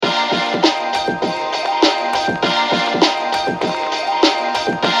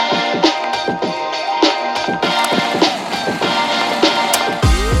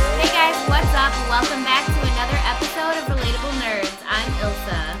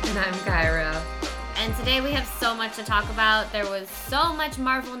And I'm Kyra. And today we have so much to talk about. There was so much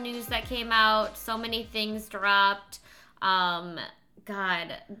Marvel news that came out. So many things dropped.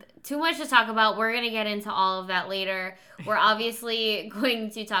 God, too much to talk about. We're going to get into all of that later. We're obviously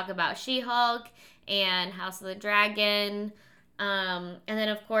going to talk about She-Hulk and House of the Dragon. And then,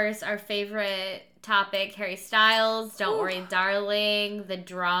 of course, our favorite topic, Harry Styles, Don't Worry Darling, the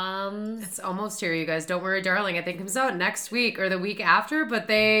drums. It's almost here, you guys. Don't Worry Darling. I think it comes out next week or the week after, but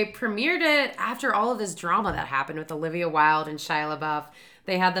they premiered it after all of this drama that happened with Olivia Wilde and Shia LaBeouf.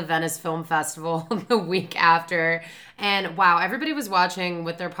 They had the Venice Film Festival the week after. And wow, everybody was watching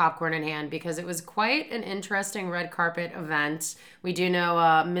with their popcorn in hand because it was quite an interesting red carpet event. We do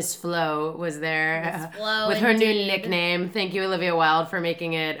know Miss Flo was there Miss Flo, with her new indeed. nickname. Thank you, Olivia Wilde, for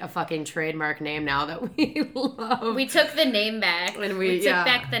making it a fucking trademark name now that we love. We took the name back. And we took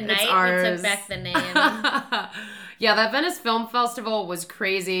back the it's night. ours. We took back the name. Yeah, that Venice Film Festival was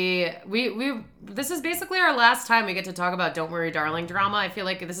crazy. We this is basically our last time we get to talk about Don't Worry Darling drama. I feel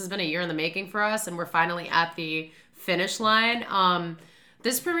like this has been a year in the making for us, and we're finally at the finish line.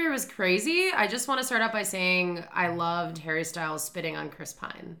 This premiere was crazy. I just want to start out by saying I loved Harry Styles spitting on Chris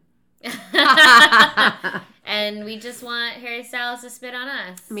Pine. And we just want Harry Styles to spit on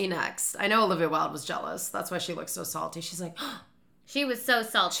us. Me next. I know Olivia Wilde was jealous. That's why she looked so salty. She's like, She was so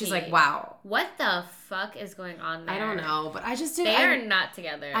salty. she's like, wow. What the fuck is going on there? I don't know, but I just didn't. They are not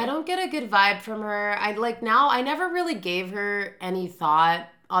together. I don't get a good vibe from her. I never really gave her any thought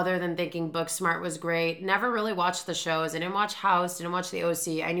other than thinking Booksmart was great. Never really watched the shows. I didn't watch House, didn't watch the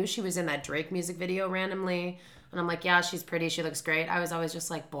OC. I knew she was in that Drake music video randomly. And I'm like, yeah, she's pretty. She looks great. I was always just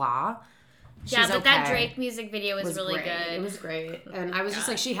like, blah. Yeah, She's but that okay. Drake music video was really great. good. It was great. And I was just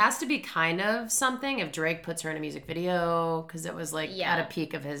like, she has to be kind of something if Drake puts her in a music video. Because it was like Yeah. at a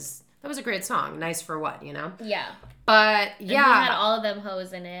peak of his... That was a great song. Nice for what, you know? Yeah. But And yeah. he had all of them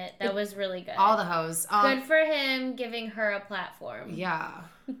hoes in it. That was really good. all the hoes. Good for him giving her a platform. Yeah.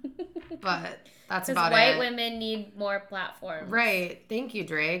 But that's Because about white it. women need more platforms. Right. Thank you,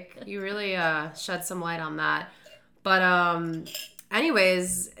 Drake. You really shed some light on that. But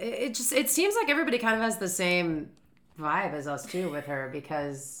anyways, it seems like everybody kind of has the same vibe as us too with her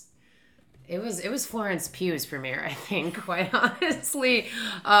because it was Florence Pugh's premiere, I think, quite honestly.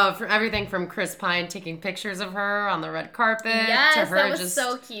 For everything from Chris Pine taking pictures of her on the red carpet Yes, to her that was just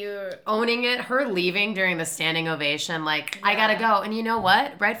so cute. owning it, her leaving during the standing ovation, like, I gotta go. And you know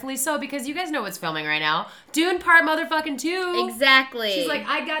what? Rightfully so, because you guys know what's filming right now. Dune Part motherfucking 2. Exactly. She's like,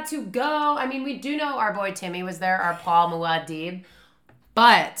 I got to go. I mean, we do know our boy Timmy was there, our Paul Muad'Dib.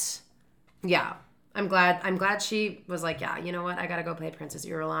 But, yeah. I'm glad she was like, yeah, you know what? I gotta go play Princess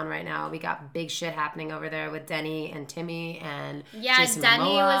Irulan right now. We got big shit happening over there with Denny and Timmy and yeah, Jason Denny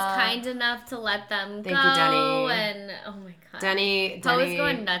Momoa. was kind enough to let them Thank go. you, Denny. And, oh my God. Denny. Poe is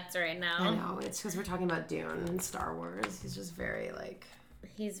going nuts right now. I know. It's because we're talking about Dune and Star Wars. He's just very like.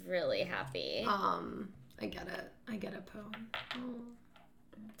 He's really happy. I get it, Poe. Oh.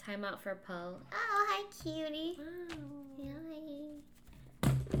 Time out for Poe. Oh, hi, cutie.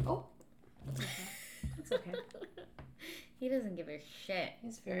 Hi. Oh. It's okay. He doesn't give a shit.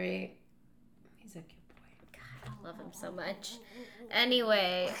 He's a cute boy. God, I love him so much.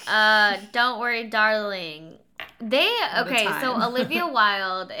 Anyway, Don't Worry Darling. So Olivia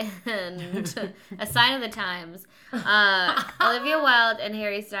Wilde and A Sign of the Times. Olivia Wilde and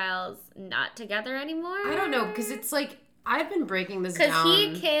Harry Styles not together anymore? I don't know, because it's like, I've been breaking this Because down.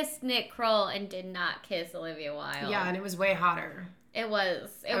 he kissed Nick Kroll and did not kiss Olivia Wilde. Yeah, and it was way hotter. It was.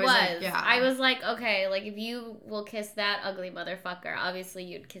 I was like, yeah. I was like, okay, like if you will kiss that ugly motherfucker, obviously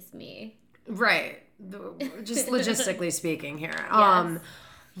you'd kiss me. Right. Just logistically speaking here. Yes.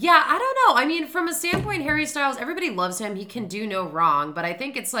 Yeah, I don't know. I mean, from a standpoint, Harry Styles, everybody loves him. He can do no wrong. But I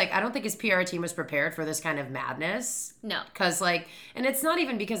think it's like, I don't think his PR team was prepared for this kind of madness. No. Because like, and it's not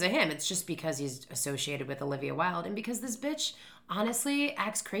even because of him. It's just because he's associated with Olivia Wilde. And because this bitch, honestly,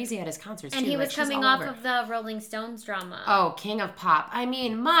 acts crazy at his concerts And too. he Like, was she's coming all off over. of the Rolling Stones drama. Oh, King of Pop. I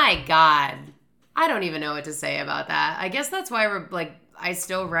mean, my God. I don't even know what to say about that. I guess that's why we're like, I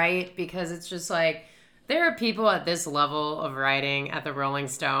still write, because it's just like, there are people at this level of writing at the Rolling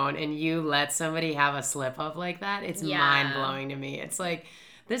Stone, and you let somebody have a slip up like that. It's mind-blowing to me. It's like,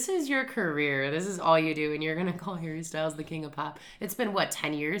 this is your career. This is all you do, and you're going to call Harry Styles the king of pop. It's been,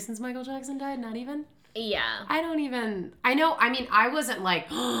 10 years since Michael Jackson died? Not even? Yeah. I know, I mean, I wasn't like,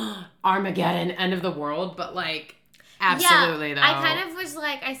 Armageddon, end of the world, but like, Absolutely, though. I kind of was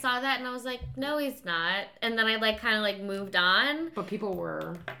like, I saw that and I was like, no, he's not. And then I like kind of like moved on. But people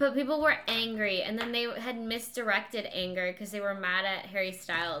were angry, and then they had misdirected anger because they were mad at Harry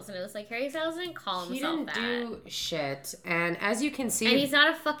Styles, and it was like Harry Styles didn't call himself that. He didn't do shit, and as you can see, and he's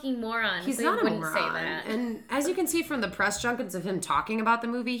not a fucking moron. He's so not he a wouldn't moron. Say that. And as you can see from the press junkets of him talking about the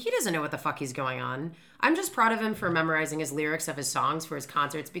movie, he doesn't know what the fuck he's going on. I'm just proud of him for memorizing his lyrics of his songs for his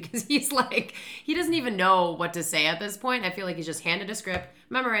concerts, because he's like, he doesn't even know what to say at this point. I feel like he's just handed a script,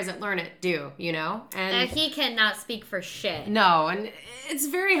 memorize it, learn it, do, you know? And he cannot speak for shit. No, and it's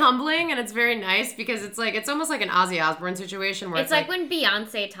very humbling and it's very nice, because it's like, it's almost like an Ozzy Osbourne situation where it's like when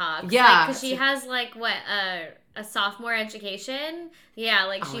Beyonce talks. Yeah. Because she has like, what, a sophomore education. Yeah,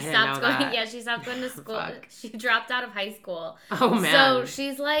 like she stopped going to school. She dropped out of high school. Oh man. So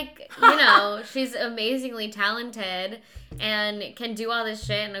she's like, you know, she's amazingly talented and can do all this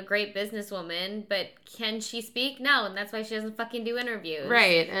shit and a great businesswoman, but can she speak? No, and that's why she doesn't fucking do interviews.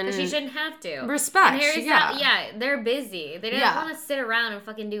 Right. And because she shouldn't have to. Respect. And Harry Styles, they're busy. They don't want to sit around and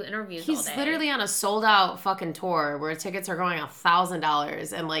fucking do interviews all day. He's literally on a sold out fucking tour where tickets are going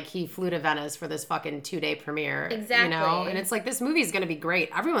 $1,000, and like he flew to Venice for this fucking 2-day premiere. Exactly. You know? And it's like, this movie's gonna be great.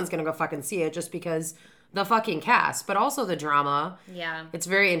 Everyone's gonna go fucking see it just because the fucking cast, but also the drama. Yeah. It's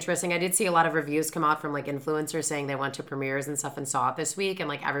very interesting. I did see a lot of reviews come out from like influencers saying they went to premieres and stuff and saw it this week, and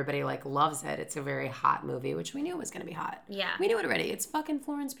like everybody like loves it. It's a very hot movie, which we knew was gonna be hot. Yeah. We knew it already. It's fucking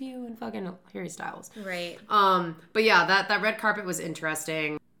Florence Pugh and fucking Harry Styles. Right. But yeah, that red carpet was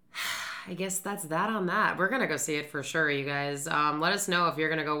interesting. I guess that's that on that. We're gonna go see it for sure, you guys. Let us know if you're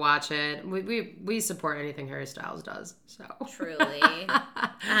gonna go watch it. We support anything Harry Styles does. So truly,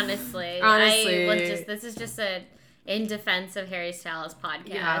 honestly, this is just a in defense of Harry Styles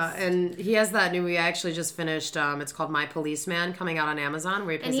podcast. Yeah, and he has that new movie I actually just finished. It's called My Policeman, coming out on Amazon,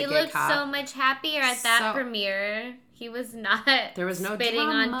 where he plays a gay cop. And he looked so much happier at that premiere. He was not there was no spitting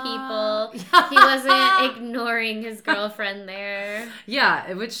drama on people. He wasn't ignoring his girlfriend there.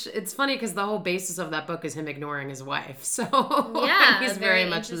 Yeah, which it's funny because the whole basis of that book is him ignoring his wife. So yeah, he's very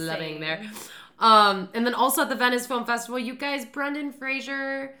much loving there. And then also at the Venice Film Festival, you guys, Brendan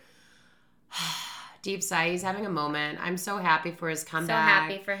Fraser, deep sigh, he's having a moment. I'm so happy for his comeback. So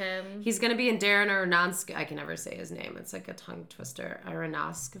happy for him. He's going to be in Darren Aronofsky. I can never say his name. It's like a tongue twister.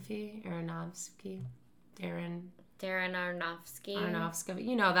 Aronofsky. Darren Aronofsky.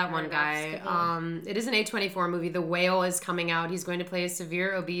 You know that one guy. It is an A24 movie. The Whale is coming out. He's going to play a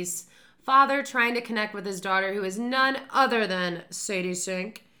severe obese father trying to connect with his daughter, who is none other than Sadie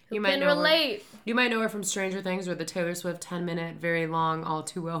Sink. You might relate. You might know her from Stranger Things or the Taylor Swift 10-minute, very long, all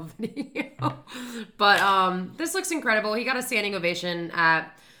too well video. But this looks incredible. He got a standing ovation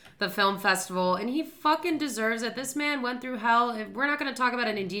at the film festival, and he fucking deserves it. This man went through hell. We're not going to talk about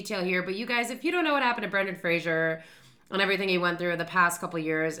it in detail here, but you guys, if you don't know what happened to Brendan Fraser and everything he went through the past couple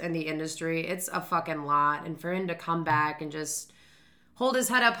years in the industry, it's a fucking lot. And for him to come back and just hold his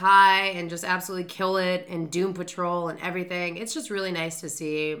head up high and just absolutely kill it in Doom Patrol and everything, it's just really nice to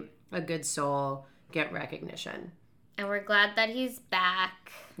see a good soul get recognition. And we're glad that he's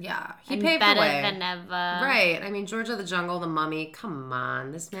back. Yeah, he paved the way. Better than ever. Right. I mean, George of the Jungle, The Mummy. Come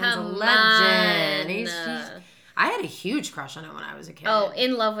on, this man's a legend. He's I had a huge crush on him when I was a kid. Oh,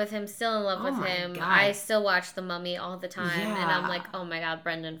 in love with him. Still in love with him. God. I still watch The Mummy all the time. Yeah. And I'm like, oh my God,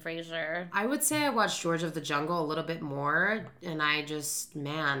 Brendan Fraser. I would say I watched George of the Jungle a little bit more. And I just,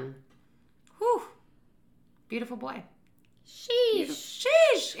 whew. Beautiful boy.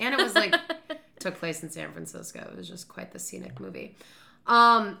 Sheesh. And it was like, took place in San Francisco. It was just quite the scenic movie.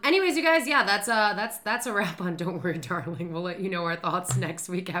 Anyways, you guys, yeah, that's a wrap on Don't Worry, Darling. We'll let you know our thoughts next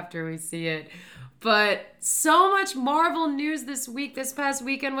week after we see it. But so much Marvel news this week. This past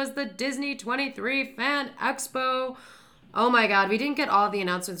weekend was the Disney 23 Fan Expo. Oh my God, we didn't get all the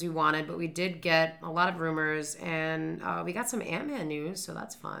announcements we wanted, but we did get a lot of rumors, and we got some Ant-Man news, so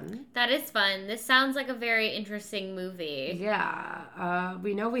that's fun. That is fun. This sounds like a very interesting movie. Yeah,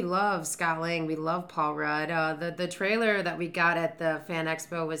 we know we love Scott Lang. We love Paul Rudd. The trailer that we got at the Fan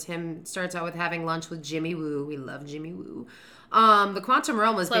Expo was him, starts out with having lunch with Jimmy Woo. We love Jimmy Woo. The Quantum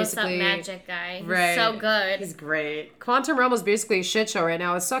Realm was basically... Close-up magic guy. He's right. so good. He's great. Quantum Realm was basically a shit show right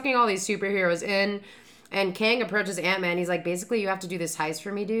now. It's sucking all these superheroes in. And Kang approaches Ant-Man. He's like, basically, you have to do this heist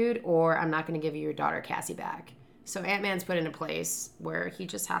for me, dude, or I'm not going to give you your daughter Cassie back. So Ant-Man's put in a place where he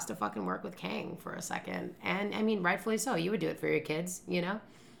just has to fucking work with Kang for a second. And, I mean, rightfully so. You would do it for your kids, you know?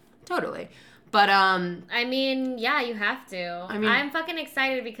 Totally. But, I mean, yeah, you have to. I mean, I'm fucking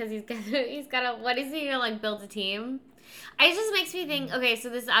excited because he's got a, what is he going to, like, build a team? It just makes me think, okay, so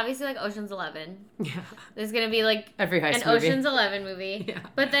this is obviously like Ocean's 11. Yeah. This is going to be like every heist an movie. Ocean's 11 movie. Yeah.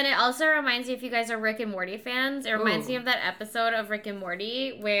 But then it also reminds me, if you guys are Rick and Morty fans, it reminds me of that episode of Rick and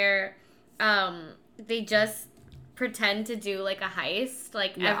Morty where they just pretend to do like a heist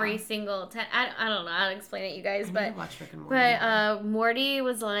like every single time. I don't know how to explain it, you guys, I but need to watch Rick and Morty. Morty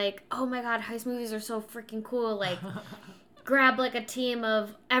was like, oh my god, heist movies are so freaking cool, like grab like a team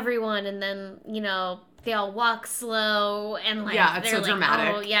of everyone and then, you know, they all walk slow and like yeah, it's they're so like,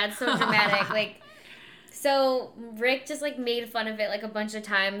 dramatic. oh yeah, it's so dramatic. Like, so Rick just like made fun of it like a bunch of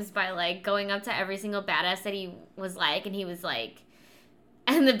times by like going up to every single badass that he was like, and he was like,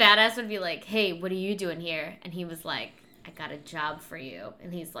 and the badass would be like, hey, what are you doing here? And he was like, I got a job for you.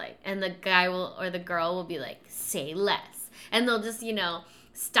 And he's like, and the guy will, or the girl will be like, say less. And they'll just, you know,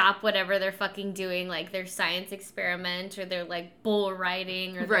 stop whatever they're fucking doing, like their science experiment or their like bull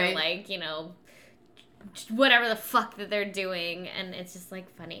riding or their like, you know, whatever the fuck that they're doing. And it's just like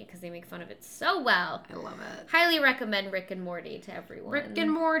funny because they make fun of it so well. I love it. Highly recommend Rick and Morty to everyone. Rick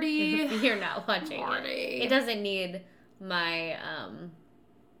and Morty. If you're not watching it doesn't need my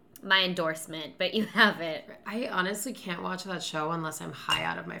my endorsement, but you have it. I honestly can't watch that show unless I'm high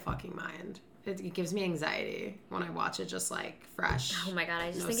out of my fucking mind. It gives me anxiety when I watch it just like fresh. Oh my god,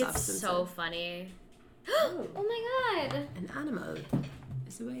 I just think it's so funny. Oh my god. An animal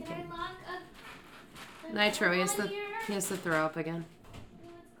is awakened. Did I lock a Nitro, he has to throw up again.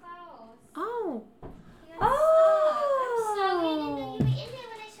 No, it's Klaus. Oh. He got stuck. I'm sorry, I didn't know you were in there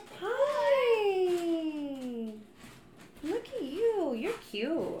when I shut the door. Hi. Look at you. You're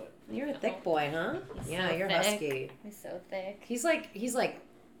cute. You're a thick boy, huh? He's so you're thick. husky. He's so thick. He's like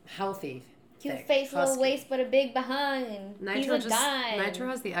healthy. Cute thick, face, little husky. waist, but a big behind. Nitro He's a dime. Nitro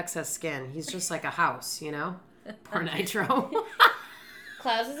has the excess skin. He's just like a house, you know? Poor Nitro.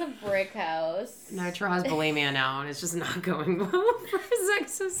 Klaus is a brick house. Nitro has bulimia now, and it's just not going well for his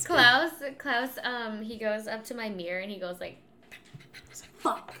excess skin. Klaus, he goes up to my mirror and he goes like, He's like,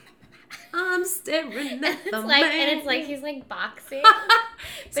 fuck. I'm staring at the it's like, man. and it's like he's like boxing,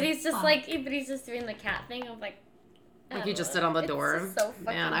 but he's just like, but he's just doing the cat thing of like. Like you just did on the door. It's just so fucking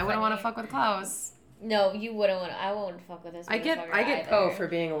Man, I wouldn't want to funny. fuck with Klaus. No, you wouldn't want. I won't fuck with this. I get either. Poe for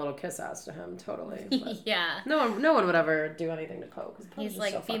being a little kiss ass to him, totally. but yeah. no one would ever do anything to Poe. He's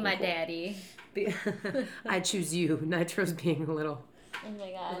like, be my daddy. I choose you. Nitro's being a little Oh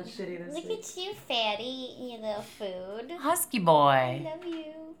my god. shitty this Look week. at you, fatty, eating your little food. Husky I boy. love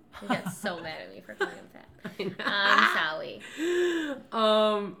you. He got so mad at me for calling him fat. I know. I'm sorry.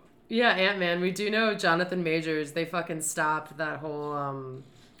 Yeah, Ant-Man. We do know Jonathan Majors. They fucking stopped that whole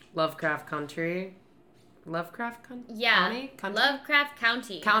Lovecraft Country. Lovecraft Yeah. County? Country? Lovecraft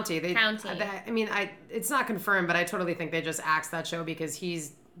County. County. County. It's not confirmed, but I totally think they just axed that show because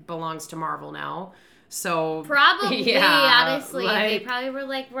he's belongs to Marvel now. So Probably, yeah, honestly. like- They probably were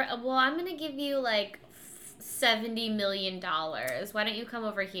like, well, I'm going to give you like $70 million. Why don't you come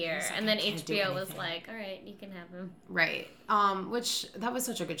over here? He's like, And then "I can't do HBO was anything." like, all right, you can have him. Right. Which that was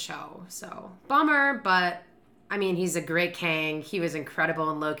such a good show. So bummer, but I mean, he's a great Kang. He was incredible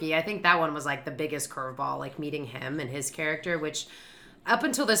in Loki. I think that one was like the biggest curveball, like meeting him and his character, which up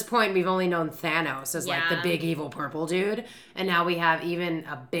until this point we've only known Thanos as like the Yeah. big evil purple dude, and now we have even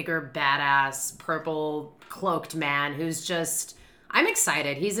a bigger badass purple cloaked man who's just. I'm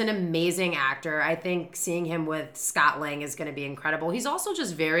excited. He's an amazing actor. I think seeing him with Scott Lang is going to be incredible. He's also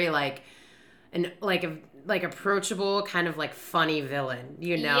just very like approachable, kind of like funny villain,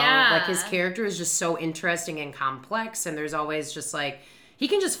 you know? Yeah. Like his character is just so interesting and complex, and there's always just like he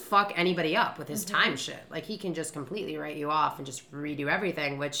can just fuck anybody up with his time shit. Like he can just completely write you off and just redo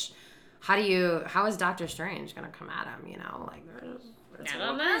everything, which how is Doctor Strange going to come at him, you know? Like I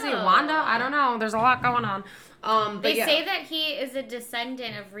don't know. Is he Wanda? I don't know. There's a lot going on. But They yeah. say that he is a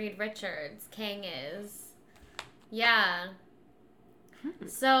descendant of Reed Richards. Kang is. Yeah.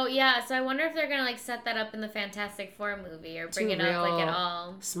 So I wonder if they're gonna like set that up in the Fantastic Four movie or bring Two it up like real at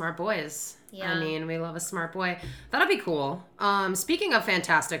all. Smart boys. Yeah. I mean, we love a smart boy. That'll be cool. Speaking of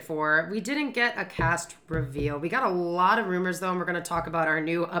Fantastic Four, we didn't get a cast reveal. We got a lot of rumors though, and we're gonna talk about our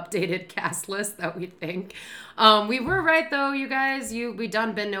new updated cast list that we think. We were right though, you guys. We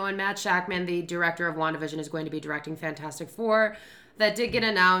done been knowing Matt Shackman, the director of WandaVision, is going to be directing Fantastic Four. That did get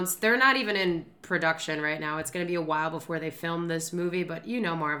announced. They're not even in production right now. It's going to be a while before they film this movie, but you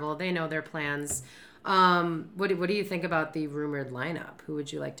know Marvel. They know their plans. What do you think about the rumored lineup? Who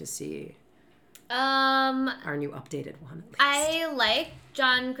would you like to see? Our new updated one, at least. I like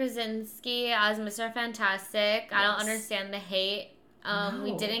John Krasinski as Mr. Fantastic. I don't Yes. understand the hate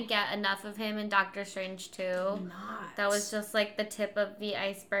We didn't get enough of him in Doctor Strange 2. Not. That was just like the tip of the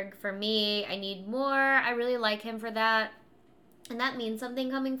iceberg for me. I need more. I really like him for that. And that means something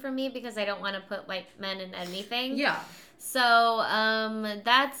coming from me because I don't want to put white men in anything. Yeah. So,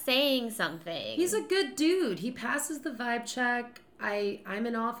 that's saying something. He's a good dude. He passes the vibe check. I'm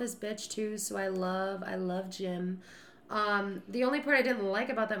an office bitch too, so I love Jim. The only part I didn't like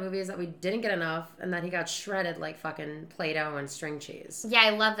about that movie is that we didn't get enough and that he got shredded like fucking Play-Doh and string cheese. Yeah, I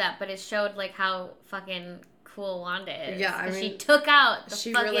love that, but it showed like how fucking cool Wanda is. Yeah, I 'Cause mean, she took out the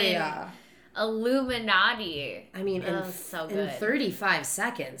she fucking really, Illuminati. I mean, so in good. 35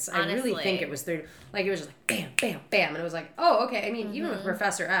 seconds, Honestly. I really think it was 30. Like, it was just like, bam, bam, bam. And it was like, oh, okay. I mean, even with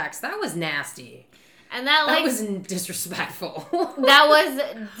Professor X, that was nasty. And that That like was disrespectful. that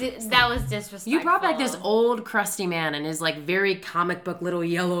was disrespectful. You brought back this old crusty man in his like very comic book little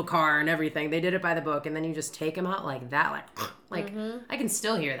yellow car and everything. They did it by the book, and then you just take him out like that, like I can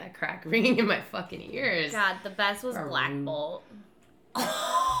still hear that crack ringing in my fucking ears. God, the best was Black Bolt.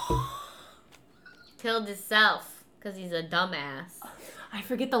 Killed himself because he's a dumbass. I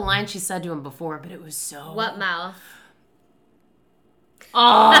forget the line she said to him before, but it was so. What mouth?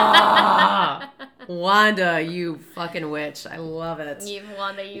 Oh, Wanda, you fucking witch! I love it. You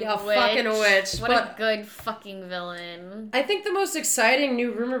Wanda, you Yeah, witch. fucking witch. What But a good fucking villain. I think the most exciting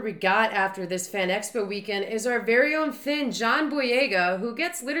new rumor we got after this Fan Expo weekend is our very own Finn, John Boyega, who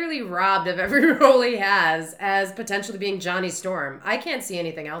gets literally robbed of every role he has as potentially being Johnny Storm. I can't see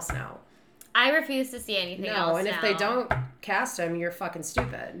anything else now. I refuse to see anything else No, and now. if they don't cast him, you're fucking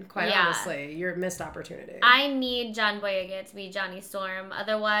stupid. Quite Yeah. honestly, you're a missed opportunity. I need John Boyega to be Johnny Storm.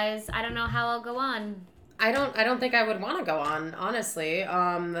 Otherwise, I don't know how I'll go on. I don't think I would want to go on, honestly.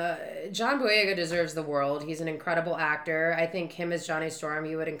 John Boyega deserves the world. He's an incredible actor. I think him as Johnny Storm,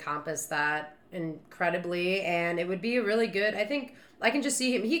 he would encompass that incredibly, and it would be a really good. I think I can just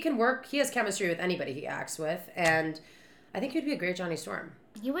see him. He can work. He has chemistry with anybody he acts with, and I think he'd be a great Johnny Storm.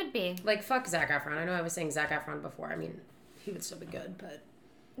 He would be. Like, fuck Zac Efron. I know I was saying Zac Efron before. I mean, he would still be good, but...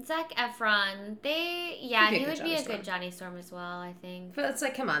 Zac Efron, He'd he be a would good be a Johnny good Johnny Storm as well, I think. But it's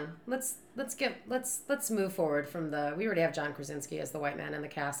like, come on, let's move forward from the. We already have John Krasinski as the white man in the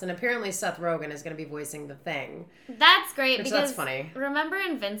cast, and apparently Seth Rogen is going to be voicing the Thing. That's great Which because that's funny. remember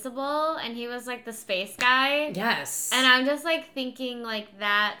Invincible and he was like the space guy? Yes. And I'm just like thinking like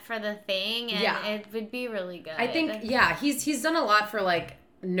that for the Thing, and Yeah. it would be really good. I think he's done a lot for like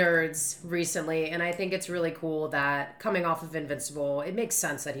nerds recently, and I think it's really cool that coming off of Invincible, it makes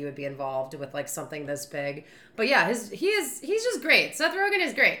sense that he would be involved with like something this big. But yeah, he's just great. Seth Rogen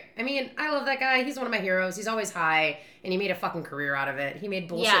is great. I mean, I love that guy. He's one of my heroes. He's always high, and he made a fucking career out of it. He made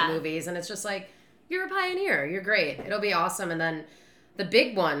bullshit movies, and it's just like, you're a pioneer. You're great. It'll be awesome. And then the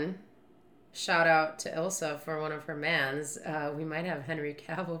big one, shout out to Ilsa for one of her mans. We might have Henry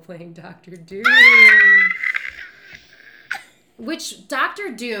Cavill playing Dr. Doom. Which,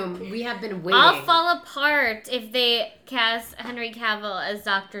 Dr. Doom, we have been waiting. I'll fall apart if they cast Henry Cavill as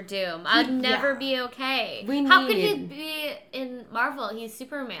Dr. Doom. I'd never be okay. How could he be in Marvel? He's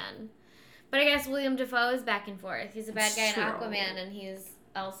Superman. But I guess William Dafoe is back and forth. He's a bad guy in Aquaman, and he's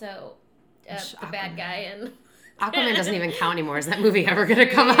also the bad guy in... Aquaman doesn't even count anymore. Is that movie ever going to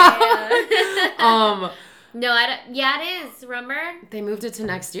come out? No, I don't. Yeah, it is. Remember? They moved it to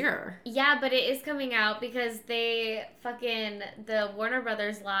next year. Yeah, but it is coming out because the Warner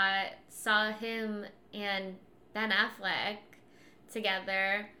Brothers lot saw him and Ben Affleck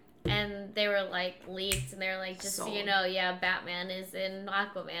together, and they were like leaked, and they were like, just so you know, Batman is in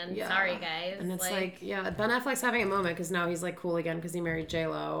Aquaman. Yeah. Sorry, guys. And it's like Ben Affleck's having a moment because now he's like cool again because he married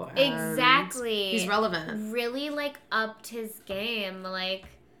J-Lo. Exactly. He's relevant. Really like upped his game, like.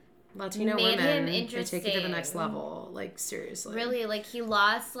 Latino made women, him interesting. they take it to the next level. Like, seriously. Really, like, he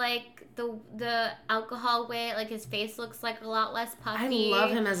lost, like, the alcohol weight. Like, his face looks, like, a lot less puffy. I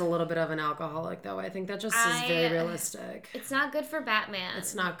love him as a little bit of an alcoholic, though. I think that just is very realistic. It's not good for Batman.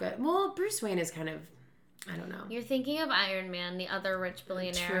 It's not good. Well, Bruce Wayne is kind of, I don't know. You're thinking of Iron Man, the other rich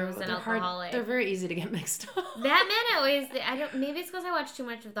billionaire who's an alcoholic. They're very easy to get mixed up. Batman maybe it's because I watch too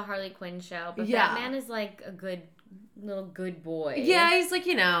much of the Harley Quinn show, but Batman is, like, a good little good boy. Yeah, he's like,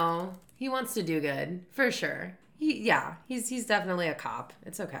 he wants to do good for sure. He's definitely a cop.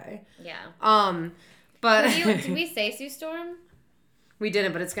 It's okay. Yeah. But did we say Sue Storm? We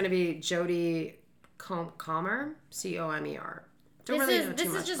didn't, but it's gonna be Jodie Comer, Comer. This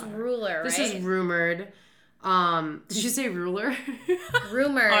is just ruler, right? This is rumored. Did you say ruler?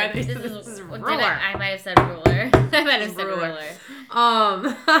 Rumored. Oh, this is ruler. I might have said ruler. I might have said ruler.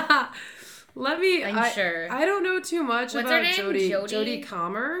 I'm sure. I don't know too much What's about her name? Jodie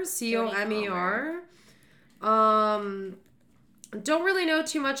Comer, Comer. Don't really know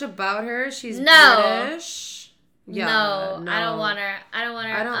too much about her. She's No. British. Yeah, no, no. I don't want her.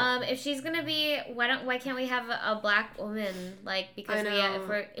 I don't- If she's gonna be, why can't we have a black woman? Like, because I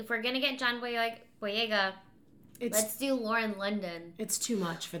know. if we're gonna get John Boyega, let's do Lauren London. It's too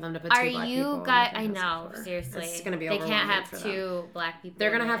much for them to put Are two black people. you in guys? the I Fantastic know, Four. seriously. It's gonna be They can't overwhelming have for them. two black people.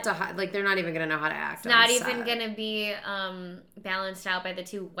 They're gonna in have it. to like. They're not even gonna know how to act. It's not on even set. gonna be balanced out by the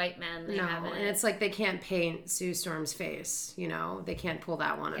two white men they No, have in and it. it's like they can't paint Sue Storm's face. You know, they can't pull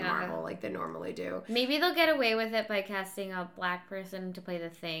that one in Yeah. Marvel like they normally do. Maybe they'll get away with it by casting a black person to play the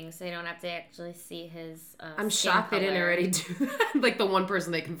Thing, so they don't have to actually see his. I'm skin shocked they didn't color. already do that. Like the one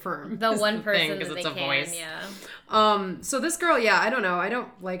person they confirmed. The is one person thing, 'cause that they it's a can, voice. yeah. So this girl, yeah, I don't know. I don't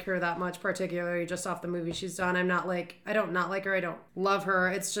like her that much, particularly just off the movie she's done. I don't not like her. I don't love her.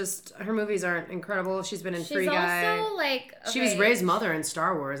 It's just her movies aren't incredible. She's been in She's Free Guy. also like She was okay, Ray's mother in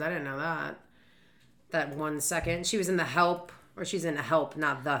Star Wars. I didn't know that. That 1 second. She was in The Help, or she's in Help,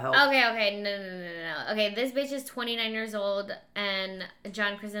 not The Help. Okay, no. Okay, this bitch is 29 years old, and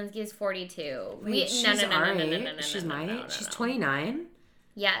John Krasinski is 42. Wait, she's no. She's my age? She's no. 29?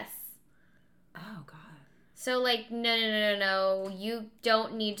 Yes. Oh, God. So, like, no. You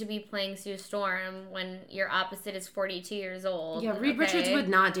don't need to be playing Sue Storm when your opposite is 42 years old. Yeah, Reed Richards would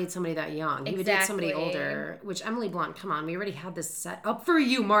not date somebody that young. He would date somebody Exactly. older. Which, Emily Blunt, come on. We already had this set up for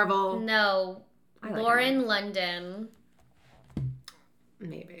you, Marvel. No. I like Lauren London.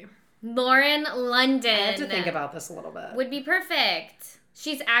 Maybe. Lauren London. I have to think about this a little bit. Would be perfect.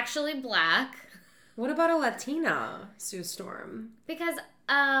 She's actually black. What about a Latina Sue Storm? Because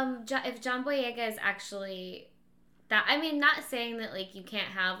if John Boyega is actually that, I mean, not saying that like you can't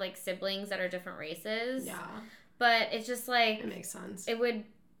have like siblings that are different races. Yeah, But it's just like it makes sense. it would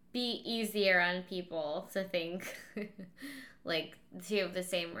be easier on people to think like two of the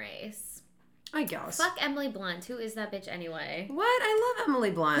same race. I guess. Fuck Emily Blunt. Who is that bitch anyway? What? I love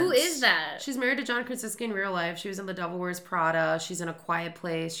Emily Blunt. Who is that? She's married to John Krasinski in real life. She was in The Devil Wears Prada. She's in A Quiet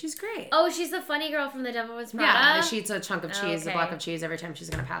Place. She's great. Oh, she's the funny girl from The Devil Wears Prada. Yeah, she eats a chunk of cheese, Okay. a block of cheese every time she's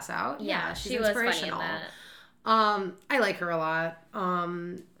gonna pass out. Yeah, she's she was funny in inspirational. that. I like her a lot.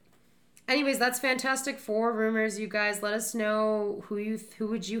 Anyways, that's Fantastic Four rumors, you guys. Let us know who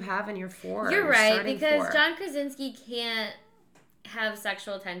would you have in your four. You're your right, starting because four. John Krasinski can't have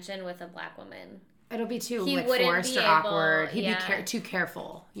sexual tension with a black woman. It'll be too He like wouldn't forced be or able- awkward. He'd yeah. be too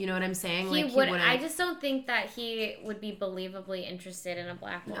careful. You know what I'm saying? He Like would. wouldn't. I just don't think that he would be believably interested in a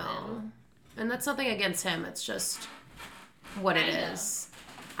black woman. No. And that's nothing against him. It's just what it I know. is.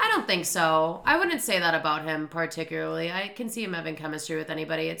 I don't think so. I wouldn't say that about him particularly. I can see him having chemistry with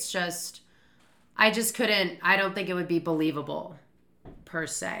anybody. It's just, I just couldn't, I don't think it would be believable per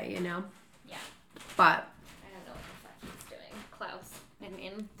se, you know? Yeah. But. I don't know what the fuck he's doing. Klaus. I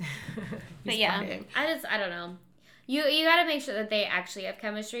mean. He's But yeah. funny. I don't know. You gotta make sure that they actually have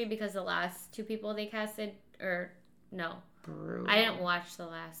chemistry, because the last two people they casted, or no. Brutal. I didn't watch the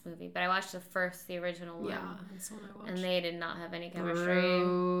last movie, but I watched the original one. Yeah, that's the one I watched. And they did not have any chemistry.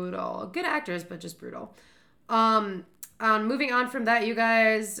 Brutal. Good actors, but just brutal. Moving on from that, you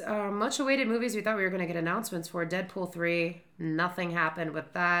guys, much awaited movies we thought we were going to get announcements for. Deadpool 3, nothing happened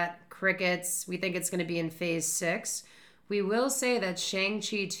with that. Crickets, we think it's going to be in phase 6. We will say that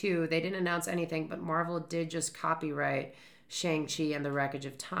Shang-Chi 2, they didn't announce anything, but Marvel did just copyright Shang-Chi and the Wreckage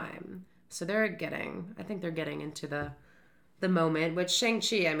of Time. So I think they're getting into the moment, which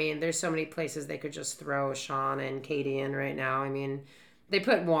Shang-Chi, I mean, there's so many places they could just throw Sean and Katie in right now. I mean, they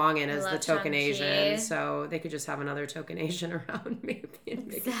put Wong in as the love token Shang-Chi. Asian, so they could just have another token Asian around maybe. And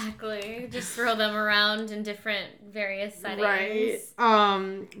make it Exactly. Just throw them around in different various settings.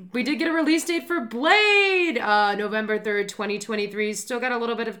 right. We did get a release date for Blade, November 3rd, 2023. Still got a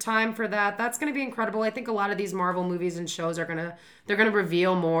little bit of time for that. That's going to be incredible. I think a lot of these Marvel movies and shows they're going to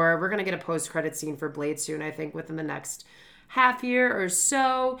reveal more. We're going to get a post-credit scene for Blade soon, I think, within the next half year or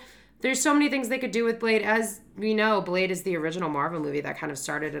so. There's so many things they could do with Blade. As we know, Blade is the original Marvel movie that kind of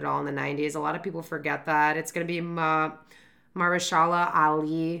started it all in the 90s. A lot of people forget that. It's going to be Mahershala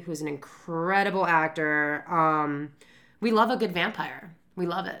Ali, who's an incredible actor. We love a good vampire. We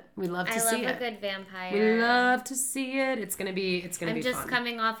love it. We love to see I love it. a good vampire. We love to see it. It's going to be I'm just fun.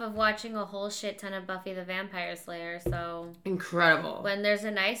 coming off of watching a whole shit ton of Buffy the Vampire Slayer, so Incredible. when there's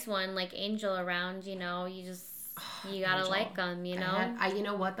a nice one like Angel around, you gotta Angel. like them, you know? You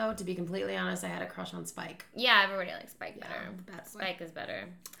know what, though? To be completely honest, I had a crush on Spike. Yeah, everybody likes Spike better. the bad boy. Spike is better.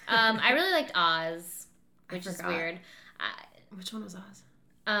 I really liked Oz, I which is forgot. weird. Which one was Oz?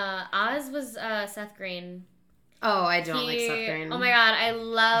 Oz was Seth Green. Oh, I don't like Seth Green. Oh my god, I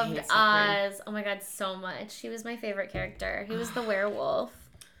loved hate Seth Green. Oz. Oh my god, so much. He was my favorite character. He was the werewolf.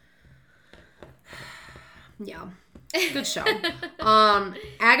 Yeah. Good show.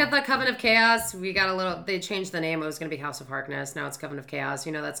 Agatha, Coven of Chaos. We got a little. They changed the name. It was going to be House of Harkness. Now it's Coven of Chaos.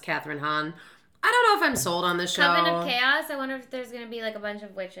 You know, that's Catherine Hahn. I don't know if I'm sold on this show. Coven of Chaos. I wonder if there's gonna be like a bunch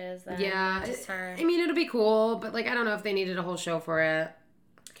of witches. Then, yeah, not just her. I mean, it'll be cool, but like, I don't know if they needed a whole show for it.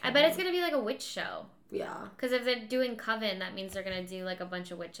 I bet it's gonna be like a witch show. Yeah. Because if they're doing Coven, that means they're gonna do like a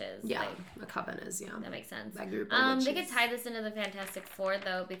bunch of witches. Yeah, like, a Coven is that makes sense. That group of witches. They could tie this into the Fantastic Four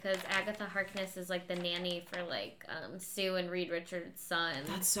though, because Agatha Harkness is like the nanny for like Sue and Reed Richards' son.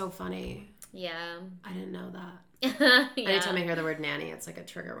 That's so funny. Yeah. I didn't know that. Yeah. Anytime I hear the word nanny, it's like a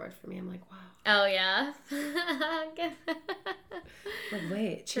trigger word for me. I'm like, wow. Oh yeah. Like,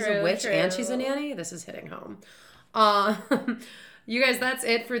 wait, she's a witch and she's a nanny? This is hitting home. You guys, that's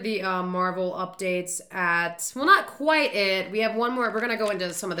it for the Marvel updates well, not quite it. We have one more. We're going to go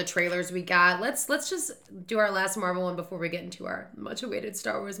into some of the trailers we got. Let's just do our last Marvel one before we get into our much-awaited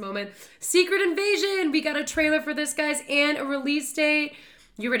Star Wars moment. Secret Invasion! We got a trailer for this, guys, and a release date.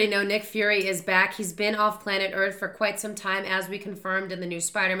 You already know Nick Fury is back. He's been off planet Earth for quite some time, as we confirmed in the new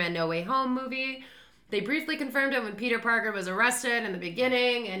Spider-Man No Way Home movie. They briefly confirmed it when Peter Parker was arrested in the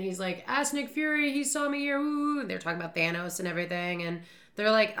beginning, and he's like, ask Nick Fury, he saw me here, ooh. And they're talking about Thanos and everything, and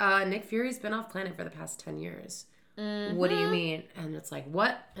they're like, Nick Fury's been off planet for the past 10 years. Mm-hmm. What do you mean? And it's like,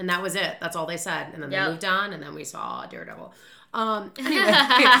 what? And that was it. That's all they said. And then they moved on, and then we saw Daredevil. Anyway,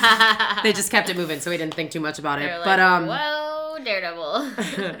 they just kept it moving, so we didn't think too much about it. Like, but whoa, Daredevil.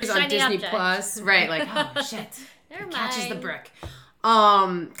 It's on Disney Plus. Right, like, oh, shit. Never mind. Catches the brick.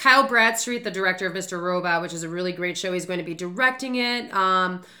 Kyle Bradstreet, the director of Mr. Robot, which is a really great show. He's going to be directing it.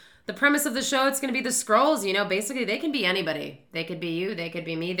 The premise of the show, it's going to be the Skrulls. You know, basically, they can be anybody. They could be you. They could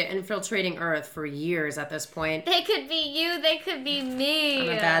be me. They're infiltrating Earth for years at this point. They could be you. They could be me.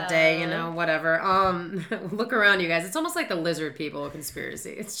 On a bad day, you know, whatever. Look around, you guys. It's almost like the lizard people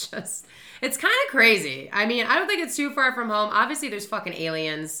conspiracy. It's kind of crazy. I mean, I don't think it's too far from home. Obviously, there's fucking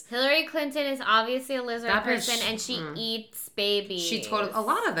aliens. Hillary Clinton is obviously a lizard person, and she eats babies. A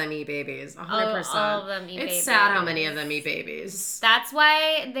lot of them eat babies. 100%. All of them eat babies. It's sad how many of them eat babies. That's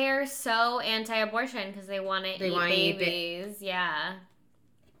why they're so anti-abortion, because they want to eat babies. Yeah.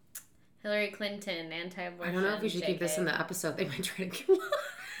 Hillary Clinton, anti-abortion. I don't know if we should keep this in the episode. They might try to kill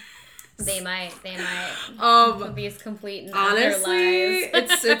us. They might. These complete and honestly, utter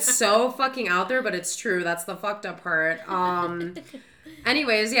lies. it's so fucking out there, but it's true. That's the fucked up part.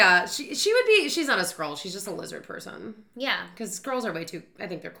 Anyways, yeah, she's not a Skrull. She's just a lizard person. Yeah. Because Skrulls are I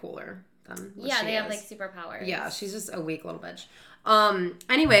think they're cooler than what she they is. have like superpowers. Yeah, she's just a weak little bitch.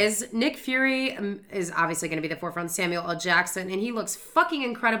 Anyways, Nick Fury is obviously going to be the forefront. Samuel L. Jackson, and he looks fucking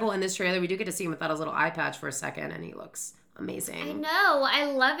incredible in this trailer. We do get to see him without his little eye patch for a second, and he looks amazing. I know. I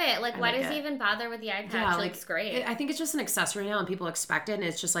love it. Like, why does he even bother with the eye patch? Yeah, it looks great. I think it's just an accessory now, and people expect it, and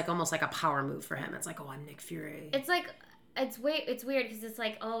it's just like almost like a power move for him. It's like, oh, I'm Nick Fury. It's like, it's weird because it's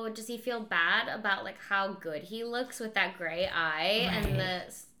like, oh, does he feel bad about like how good he looks with that gray eye and the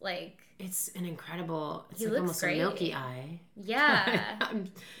like? It's an incredible. It's he like looks almost great. a milky eye. Yeah.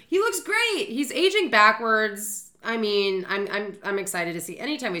 He looks great. He's aging backwards. I mean, I'm excited to see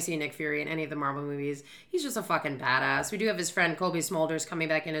anytime we see Nick Fury in any of the Marvel movies. He's just a fucking badass. We do have his friend Colby Smulders coming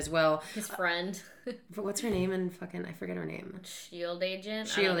back in as well. His friend. What's her name? And fucking I forget her name. Shield agent.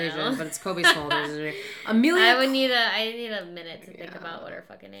 Shield agent, but it's Colby Smulders. Amelia. I need a minute to think about what her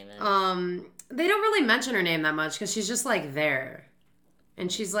fucking name is. They don't really mention her name that much because she's just like there.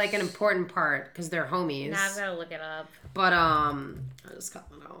 And she's like an important part because they're homies. Now I've got to look it up. But I just cut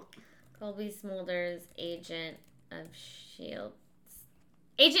that out. Colby Smulders, agent of S.H.I.E.L.D.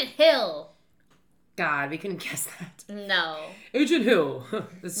 Agent Hill. God, we couldn't guess that. No. Agent Hill.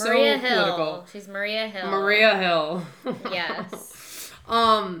 It's Maria so Hill. political. She's Maria Hill. Maria Hill. Yes.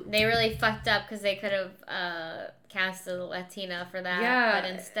 They really fucked up because they could have cast a Latina for that. Yeah. But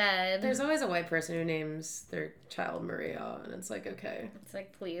instead. There's always a white person who names their child Maria, and it's like, okay. It's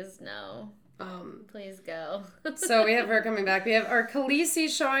like, please, no. Please go. So we have her coming back. We have our Khaleesi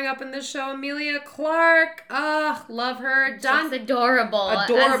showing up in this show. Emalia Clarke. Love her. She's adorable.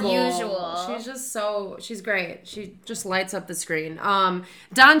 Adorable. As usual. She's great. She just lights up the screen.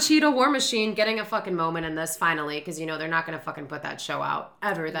 Don Cheadle, War Machine, getting a fucking moment in this finally, because, you know, they're not going to fucking put that show out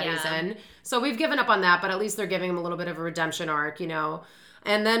ever that he's in. So we've given up on that, but at least they're giving him a little bit of a redemption arc, you know.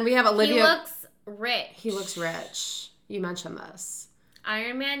 And then we have Olivia. He looks rich. He looks rich. You mentioned this.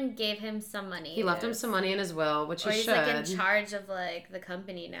 Iron Man gave him some money. He left him some money in his will, which he should. Or he's like in charge of like the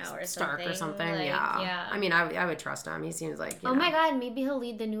company now or Stark something. or something, like, yeah. I mean, I would trust him. He seems like, you know. My God, maybe he'll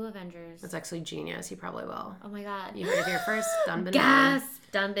lead the new Avengers. That's actually genius. He probably will. Oh my God. You heard it here first. Done been Gasp!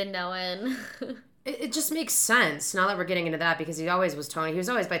 Done been knowing. it just makes sense now that we're getting into that, because he was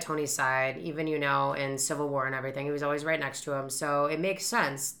always by Tony's side, even, in Civil War and everything. He was always right next to him. So it makes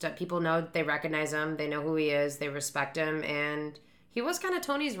sense that people know, they recognize him, they know who he is, they respect him, and he was kind of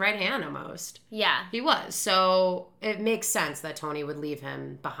Tony's right hand almost. Yeah. He was. So it makes sense that Tony would leave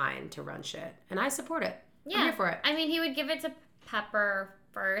him behind to run shit. And I support it. Yeah. I'm here for it. I mean, he would give it to Pepper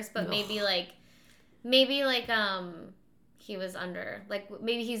first, but maybe he was under,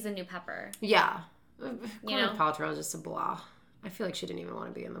 maybe he's the new Pepper. Yeah. Gwyneth Paltrow is just a blah. I feel like she didn't even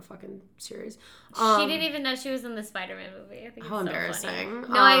want to be in the fucking series. She didn't even know she was in the Spider-Man movie. I think how it's embarrassing. So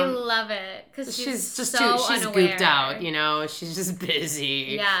funny. No, I love it because she's just so she's unaware. gooped out. She's just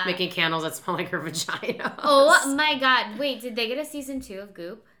busy. Yeah. Making candles that smell like her vagina. Oh my god! Wait, did they get a season 2 of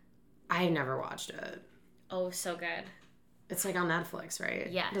Goop? I never watched it. Oh, so good. It's on Netflix, right?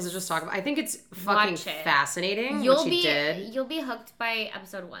 Yeah. Does it just talk about? I think it's fucking fascinating. You'll be hooked by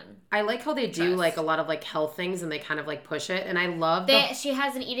episode 1. I like how they do a lot of health things, and they kind of push it, and I love she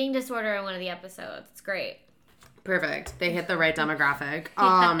has an eating disorder in one of the episodes. It's great. Perfect. They hit the right demographic.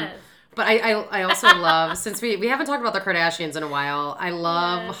 Yes. But I also love, since we haven't talked about the Kardashians in a while, I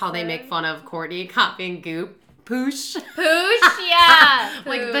love how they make fun of Kourtney copying Goop. Poosh, yeah.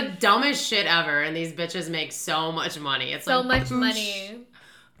 The dumbest shit ever, and these bitches make so much money. It's so much Poosh, money.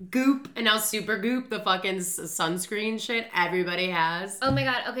 Goop, and now Super Goop, the fucking sunscreen shit everybody has. Oh my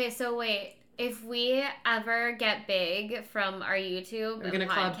god. Okay, so wait. If we ever get big from our YouTube and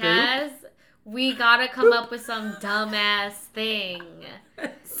podcast, we gotta come up with some dumbass thing.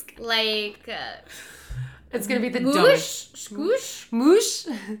 It's gonna be the moosh, dumbest. Scoosh? Moosh?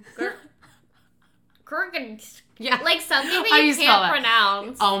 Yeah. Something that you can't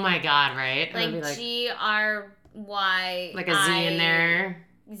pronounce. Oh my god, right? G-R-Y. Like a Z in there.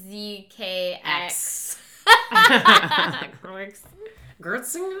 Z-K-X.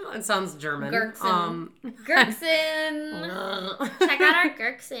 Gertzen? It sounds German. Gertzen. Check out our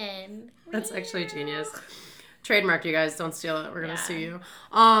Gertzen. That's actually genius. Trademark, you guys. Don't steal it. We're going to sue you.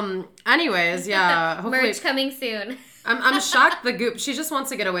 Anyways, yeah. Hopefully, merch coming soon. I'm shocked the Goop. She just wants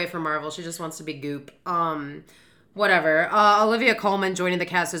to get away from Marvel. She just wants to be Goop. Whatever. Olivia Colman joining the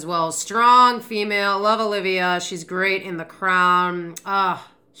cast as well. Strong female. Love Olivia. She's great in The Crown.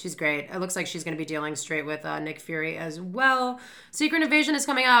 She's great. It looks like she's going to be dealing straight with Nick Fury as well. Secret Invasion is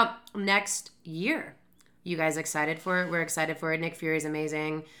coming out next year. You guys excited for it? We're excited for it. Nick Fury's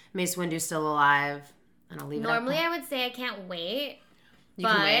amazing. Mace Windu's still alive. And I'll leave Normally, I would say I can't wait. You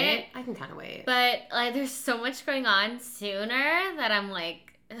can wait? I can kind of wait. But there's so much going on sooner that I'm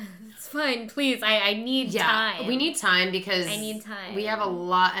like, it's fine, please. I need time. We need time because I need time. We have a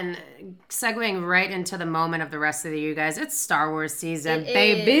lot, and segueing right into the moment of the rest of the year, guys. It's Star Wars season,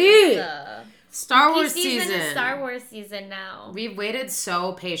 baby. Star Wars season. Is Star Wars season now. We've waited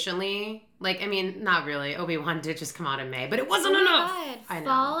so patiently. Not really. Obi-Wan did just come out in May, but it wasn't enough. God. I know.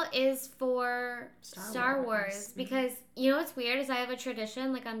 Fall is for Star Wars. Because, what's weird is I have a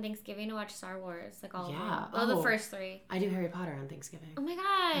tradition, on Thanksgiving to watch Star Wars, all of them. Well, the first 3. I do Harry Potter on Thanksgiving. Oh my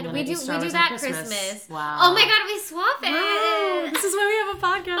god. We do that Christmas. Wow. Oh my god, we swap it. Wow. This is why we have a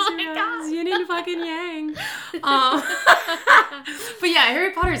podcast. Oh my god. Yin and fucking yang. But yeah,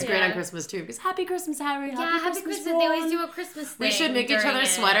 Harry Potter is great on Christmas too. Because happy Christmas, Harry. Happy Christmas. They always do a Christmas thing. We should make each other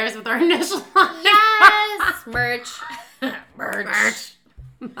sweaters with our initials on it. Yes. Merch.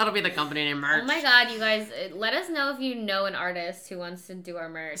 That'll be the company name, Merch. Oh my god, you guys! Let us know if you know an artist who wants to do our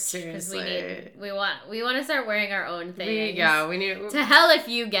merch. Seriously, we want to start wearing our own things. We need. To hell if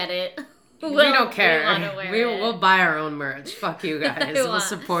you get it. We don't care. We'll buy our own merch. Fuck you guys. We'll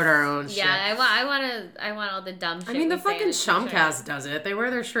support our own shit. Yeah, I want all the dumb shit. The fucking Chumpcast does it. They wear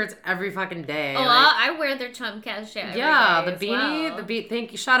their shirts every fucking day. Oh, I wear their Chumpcast shit every day the beanie, the beat.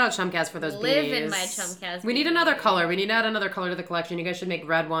 Thank you. Shout out Chumpcast for those beanies. Live in my Chumpcast. We need another color. We need to add another color to the collection. You guys should make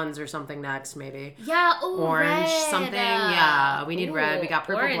red ones or something next, maybe. Yeah. Orange, red. something. Yeah, we need red. We got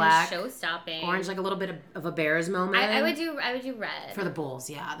purple, orange, black. Show stopping. Orange, a little bit of a Bears moment. I would do red for the Bulls.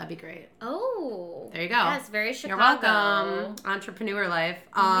 Yeah, that'd be great. Oh. There you go. Yes, very Chicago. You're welcome. Entrepreneur life.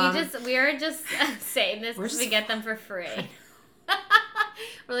 We are just saying this because we get them for free.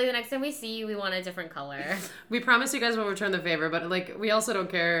 Really, the next time we see you, we want a different color. We promise you guys will return the favor, but we also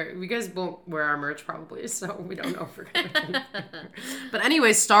don't care. You guys won't wear our merch probably, so we don't know if we're gonna return the favor. But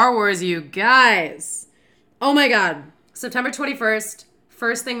anyway, Star Wars, you guys. Oh my god. September 21st.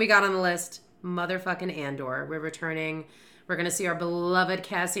 First thing we got on the list, motherfucking Andor. We're returning. We're going to see our beloved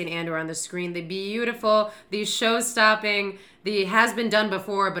Cassian Andor on the screen. The beautiful, the show-stopping, the has been done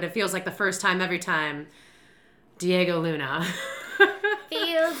before, but it feels like the first time every time. Diego Luna.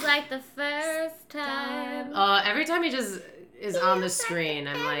 Feels like the first time. Every time he just is on the screen,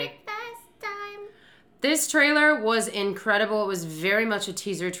 I'm like... First time. This trailer was incredible. It was very much a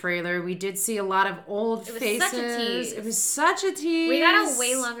teaser trailer. We did see a lot of old faces. Such a tease. It was such a tease. We got a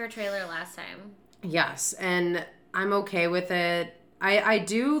way longer trailer last time. Yes, and I'm okay with it. I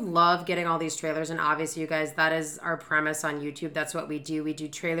do love getting all these trailers, and obviously, you guys, that is our premise on YouTube. That's what we do. We do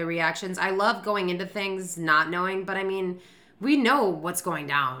trailer reactions. I love going into things not knowing, but I mean, we know what's going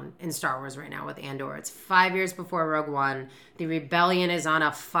down in Star Wars right now with Andor. It's 5 years before Rogue One. The rebellion is on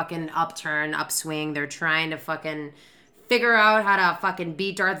a fucking upswing. They're trying to fucking figure out how to fucking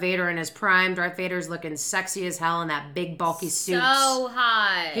beat Darth Vader in his prime. Darth Vader's looking sexy as hell in that big bulky suit. So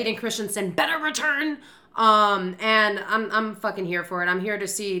hot. Hayden Christensen better return. And I'm fucking here for it. I'm here to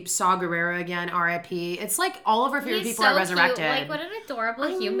see Saw Gerrera again, R.I.P. It's like all of our favorite people are resurrected. Cute. Like, what an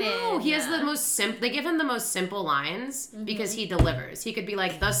adorable human. Know. He has the most they give him the most simple lines because he delivers. He could be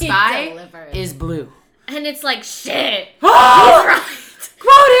like, the sky is blue. And it's like, shit. Oh! He's right.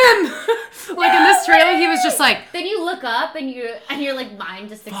 Quote him! Like in this trailer, he was just like. Then you look up and your like mind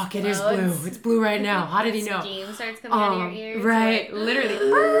just explodes. Fuck, it is blue. It's blue right now. How did he know? Steam starts coming out of your ears. Right, literally.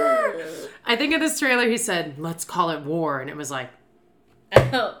 I think in this trailer he said, let's call it war. And it was like,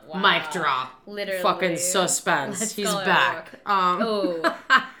 wow. mic drop. Literally. Fucking suspense. He's back.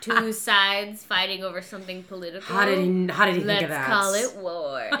 Two sides fighting over something political. How did he think of that? Let's call it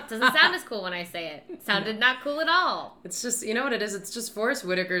war. It doesn't sound as cool when I say it. It sounded not cool at all. It's just, you know what it is? It's just Forrest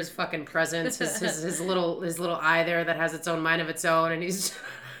Whitaker's fucking presence. His little eye there that has its own mind of its own. And he's,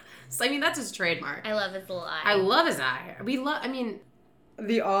 I mean, that's his trademark. I love his little eye. I love his eye.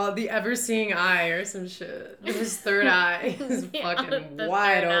 The ever-seeing eye or some shit. His third eye is fucking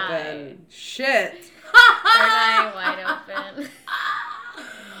wide open. Shit. Third eye wide open.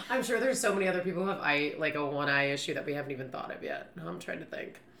 I'm sure there's so many other people who have a one eye issue that we haven't even thought of yet. I'm trying to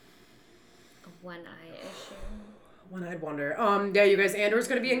think. A one eye issue. One-eyed wonder. Yeah, you guys, Andor's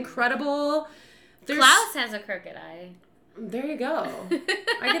gonna be incredible. Klaus has a crooked eye. There you go.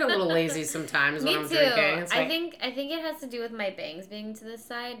 I get a little lazy sometimes when I'm drinking. It's I think it has to do with my bangs being to this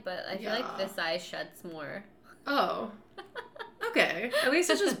side, but I feel like this eye shuts more. Oh. Okay. At least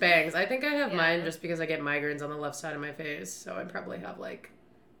it's just bangs. I think I have mine just because I get migraines on the left side of my face, so I probably have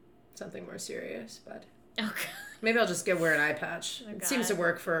something more serious, but maybe I'll just wear an eye patch. It seems to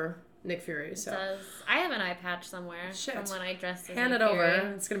work for Nick Fury, so. It does. I have an eye patch somewhere. Shit. From when I dressed as Hand Nick it over.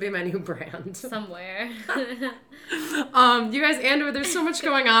 Fury. It's gonna be my new brand. Somewhere. You guys, Andor, there's so much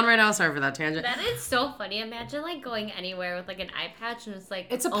going on right now. Sorry for that tangent. That is so funny. Imagine going anywhere with an eye patch and it's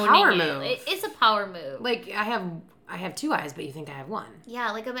it's a power move. It's a power move. I have two eyes, but you think I have one.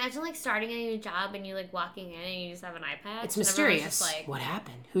 Yeah, imagine starting a new job and you walking in and you just have an eye patch. It's mysterious. What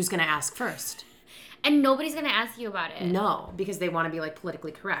happened? Who's gonna ask first? And nobody's gonna ask you about it. No, because they want to be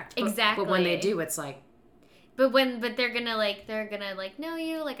politically correct. Exactly. But when they do, it's But they're gonna know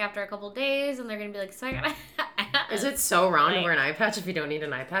you after a couple days and they're gonna be so I gotta. Is it so wrong to wear an eye patch if you don't need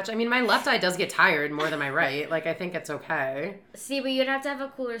an eye patch? I mean, my left eye does get tired more than my right. I think it's okay. See, but you'd have to have a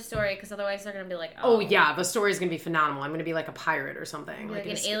cooler story because otherwise they're gonna be oh yeah, the story's gonna be phenomenal. I'm gonna be like a pirate or something.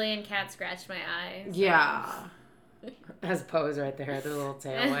 An alien cat scratched my eye. So. Yeah. Has Pose right there, the little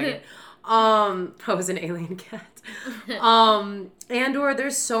tail wagging. Pose an alien cat. Andor,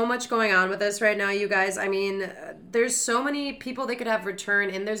 there's so much going on with this right now, you guys. I mean, there's so many people they could have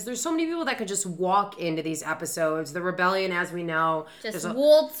return, and there's so many people that could just walk into these episodes. The Rebellion, as we know. Just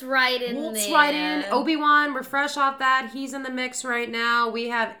waltz right in. Obi-Wan, we're fresh off that. He's in the mix right now. We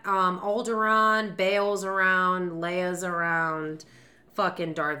have Alderaan, Bael's around, Leia's around.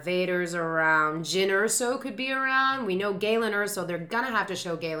 Fucking Darth Vader's around. Jyn Erso could be around. We know Galen Erso. They're gonna have to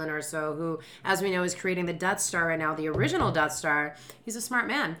show Galen Erso, who, as we know, is creating the Death Star right now, the original Death Star. He's a smart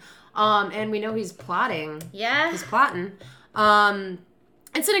man. And we know he's plotting. Yeah. He's plotting.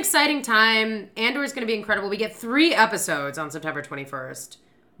 It's an exciting time. Andor's gonna be incredible. We get 3 episodes on September 21st.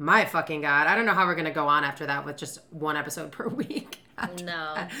 My fucking God. I don't know how we're gonna go on after that with just 1 episode per week.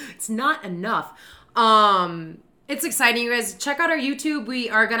 No. It's not enough. It's exciting, you guys. Check out our YouTube. We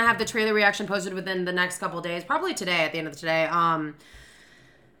are going to have the trailer reaction posted within the next couple of days. Probably today, at the end of the day.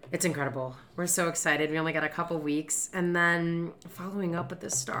 It's incredible. We're so excited. We only got a couple weeks. And then following up with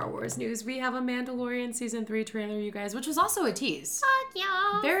this Star Wars news, we have a Mandalorian Season 3 trailer, you guys, which was also a tease. Fuck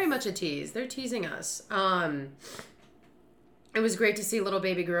y'all. Very much a tease. They're teasing us. It was great to see little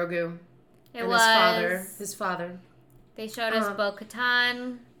baby Grogu. His father. They showed us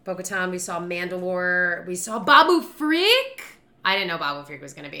Bo-Katan. Bo-Katan, we saw Mandalore, we saw Babu Freak. I didn't know Babu Freak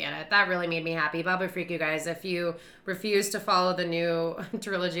was going to be in it. That really made me happy. Babu Freak, you guys, if you refuse to follow the new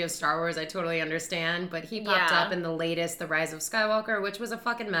trilogy of Star Wars, I totally understand. But he popped up in the latest, The Rise of Skywalker, which was a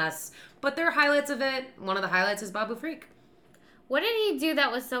fucking mess. But there are highlights of it. One of the highlights is Babu Freak. What did he do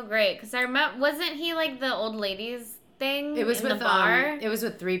that was so great? Because I remember, wasn't he like the old ladies thing It was in with the bar? it was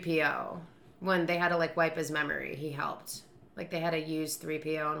with 3PO when they had to like wipe his memory. He helped. Like they had to use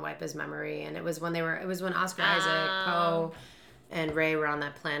 3PO and wipe his memory, and it was when Oscar Isaac, Poe, and Rey were on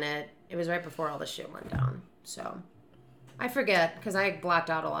that planet. It was right before all the shit went down. So I forget because I blacked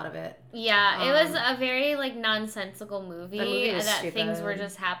out a lot of it. Yeah, it was a very like nonsensical movie, The movie was that stupid. things were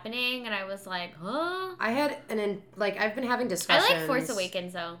just happening, and I was like, huh? I had I've been having I discussions. like Force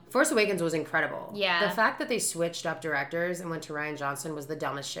Awakens though. Force Awakens was incredible. Yeah. The fact that they switched up directors and went to Rian Johnson was the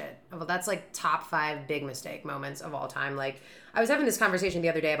dumbest shit. Well, that's like top 5 big mistake moments of all time. Like, I was having this conversation the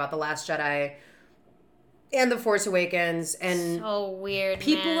other day about The Last Jedi and The Force Awakens, and So weird.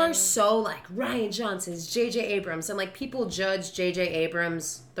 people man. are so like, Rian Johnson's J.J. Abrams, and like people judge J.J.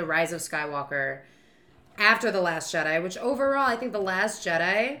 Abrams, The Rise of Skywalker, after The Last Jedi, which overall I think The Last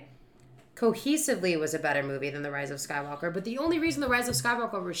Jedi cohesively was a better movie than The Rise of Skywalker. But the only reason The Rise of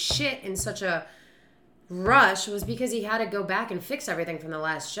Skywalker was shit in such a rush was because he had to go back and fix everything from The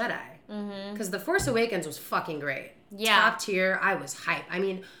Last Jedi. Because The Force Awakens was fucking great. Yeah. Top tier. I was hype. I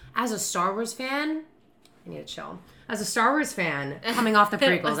mean, as a Star Wars fan, I need to chill. As a Star Wars fan, coming off the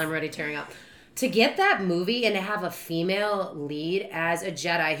prequels, I'm already tearing up. To get that movie and to have a female lead as a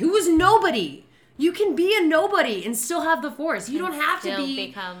Jedi who was nobody. You can be a nobody and still have the Force. You don't have to still be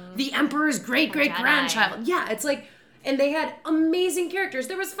become the Emperor's great-great-grandchild. Yeah, it's like, and they had amazing characters.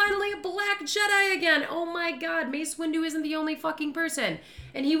 There was finally a black Jedi again. Oh my god, Mace Windu isn't the only fucking person.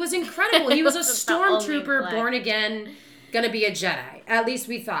 And he was incredible. He was a The only stormtrooper, black. born again, gonna be a Jedi. At least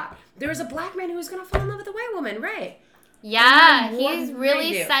we thought. There was a black man who was gonna fall in love with a white woman, right? Yeah, And then what he's did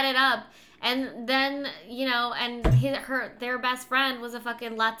really they do? set it up. And then, and their best friend was a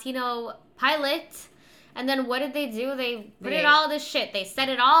fucking Latino pilot. And then what did they do? They put it all this shit. They set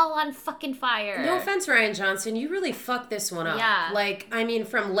it all on fucking fire. No offense, Rian Johnson, you really fucked this one up. Yeah. Like, I mean,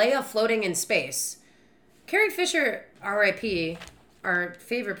 from Leia floating in space. Carrie Fisher, R.I.P., our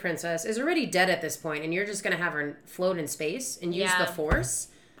favorite princess, is already dead at this point, and you're just gonna have her float in space and use Yeah. the Force?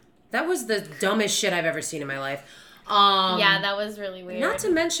 That was the dumbest shit I've ever seen in my life. Yeah, that was really weird. Not to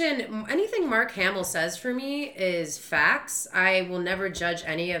mention, anything Mark Hamill says for me is facts. I will never judge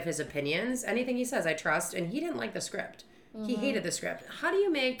any of his opinions. Anything he says, I trust. And he didn't like the script. He hated the script. How do you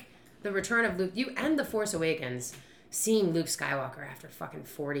make The Return of Luke, you end The Force Awakens, seeing Luke Skywalker after fucking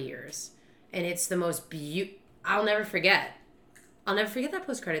 40 years? And it's the most I'll never forget. I'll never forget that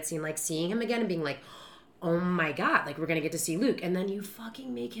post-credit scene, like seeing him again and being like, oh my god, like we're going to get to see Luke. And then you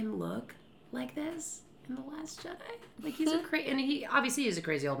fucking make him look like this in The Last Jedi. Like he's and he obviously is a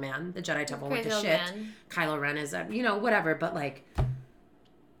crazy old man. The Jedi Temple went to Crazy shit. old man. Kylo Ren is whatever, but like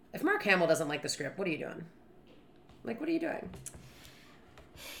if Mark Hamill doesn't like the script, what are you doing? Like, what are you doing?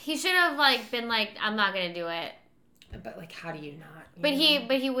 He should have been like, I'm not gonna do it. But like, how do you not? But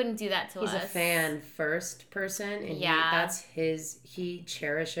he wouldn't do that to us. He's a fan first person, and Yeah. he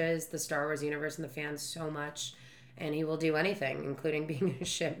cherishes the Star Wars universe and the fans so much, and he will do anything, including being a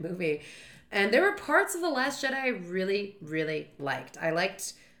shit movie. And there were parts of The Last Jedi I really, really liked. I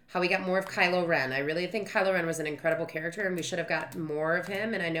liked how we got more of Kylo Ren. I really think Kylo Ren was an incredible character, and we should have got more of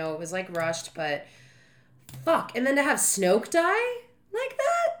him. And I know it was like rushed, but fuck. And then to have Snoke die like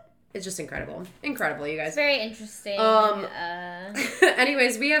that, it's just incredible. Incredible, you guys. It's very interesting.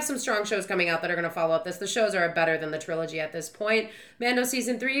 Anyways, we have some strong shows coming out that are going to follow up this. The shows are better than the trilogy at this point. Mando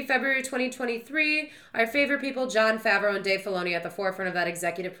Season 3, February 2023. Our favorite people, Jon Favreau and Dave Filoni, at the forefront of that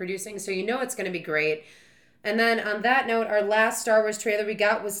executive producing, so you know it's going to be great. And then on that note, our last Star Wars trailer we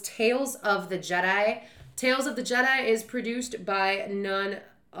got was Tales of the Jedi. Tales of the Jedi is produced by none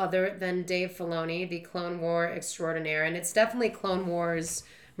other than Dave Filoni, the Clone War extraordinaire, and it's definitely Clone Wars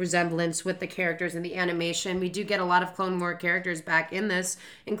resemblance with the characters and the animation. We do get a lot of Clone War characters back in this,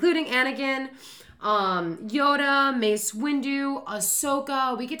 including Anakin, Yoda, Mace Windu,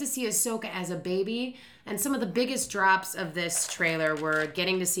 Ahsoka. We get to see Ahsoka as a baby, and some of the biggest drops of this trailer were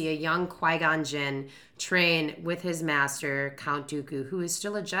getting to see a young Qui-Gon Jinn train with his master, Count Dooku, who is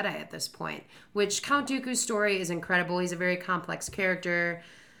still a Jedi at this point, which Count Dooku's story is incredible. He's a very complex character.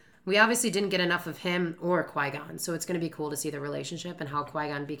 We obviously didn't get enough of him or Qui-Gon, so it's going to be cool to see the relationship and how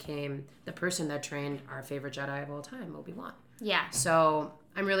Qui-Gon became the person that trained our favorite Jedi of all time, Obi-Wan. yeah. So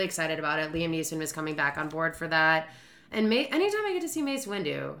I'm really excited about it. Liam Neeson is coming back on board for that. And anytime I get to see Mace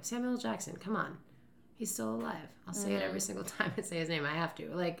Windu, Samuel L. Jackson, come on. He's still alive. I'll say it every single time I say his name. I have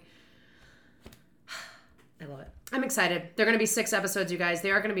to. Like, I love it. I'm excited. They're going to be 6 episodes, you guys. They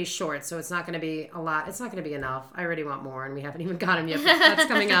are going to be short, so it's not going to be a lot. It's not going to be enough. I already want more, and we haven't even got them yet. But that's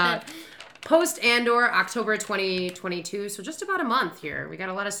coming out post Andor, October 2022. So just about a month here. We got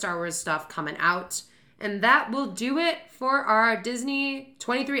a lot of Star Wars stuff coming out. And that will do it for our Disney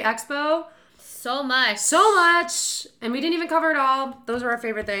 23 Expo. So much. So much. And we didn't even cover it all. Those are our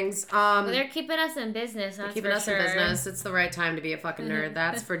favorite things. Well, they're keeping us in business. That's keeping us in business. It's the right time to be a fucking nerd.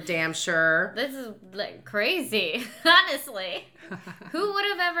 That's for damn sure. This is like crazy, honestly. Who would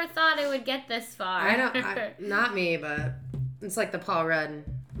have ever thought it would get this far? Not me, but it's like the Paul Rudd.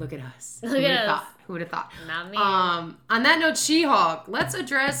 Look at us. Look at us. Who would have thought? Not me. On that note, She-Hulk. Let's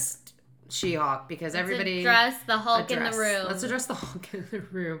address She-Hulk because everybody. Address the Hulk in the room. Let's address the Hulk in the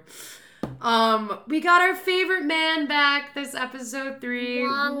room. We got our favorite man back this episode 3.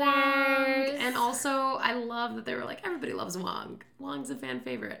 Wong. And also, I love that they were like, everybody loves Wong. Wong's a fan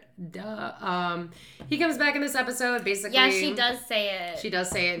favorite. Duh. He comes back in this episode, basically. Yeah, she does say it. She does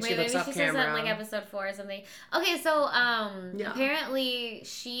say it, and she looks off camera. Maybe she says that in like episode 4 or something. Okay, so apparently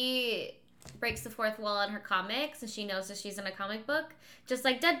she breaks the fourth wall in her comics, and she knows that she's in a comic book, just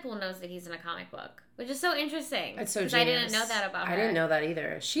like Deadpool knows that he's in a comic book, which is so interesting. It's so genius. I didn't know that about her. I didn't know that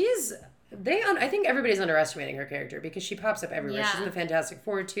either. I think everybody's underestimating her character because she pops up everywhere. Yeah. She's in the Fantastic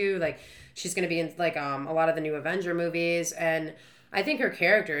Four too. Like she's going to be in like a lot of the new Avenger movies, and I think her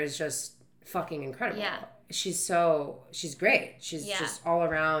character is just fucking incredible. Yeah. She's great. She's just all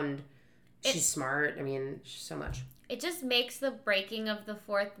around. She's smart. I mean, so much. It just makes the breaking of the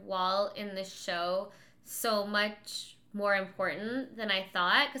fourth wall in the show so much more important than I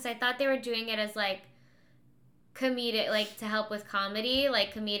thought, because I thought they were doing it as like comedic, like to help with comedy,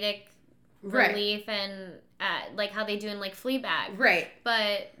 like comedic relief, and like how they do in like Fleabag. Right.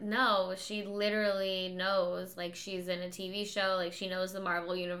 But no, she literally knows, like she's in a TV show, like she knows the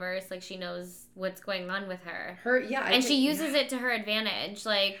Marvel universe, like she knows what's going on with her. She uses it to her advantage,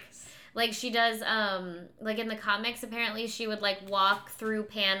 like she does, like in the comics, apparently she would like walk through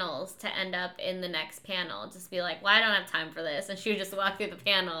panels to end up in the next panel. Just be like, well, I don't have time for this. And she would just walk through the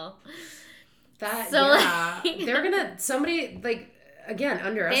panel. They're gonna, somebody, like, again,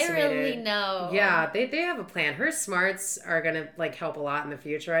 underestimated. They really know. Yeah, they have a plan. Her smarts are gonna, like, help a lot in the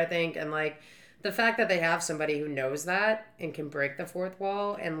future, I think. And, like, the fact that they have somebody who knows that and can break the fourth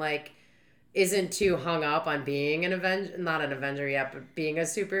wall and, like, isn't too hung up on being not an Avenger yet, but being a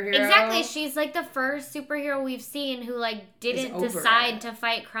superhero. Exactly. She's like the first superhero we've seen who like didn't decide to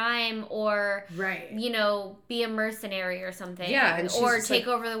fight crime or, you know, be a mercenary or something. Yeah. And or take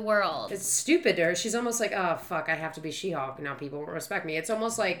over the world. It's stupid to her. She's almost like, oh, fuck, I have to be She-Hulk. Now people won't respect me. It's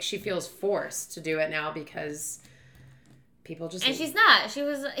almost like she feels forced to do it now because people just... And she's not. She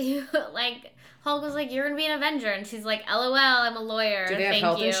was like... Hulk was like, you're going to be an Avenger. And she's like, LOL, I'm a lawyer. Do they have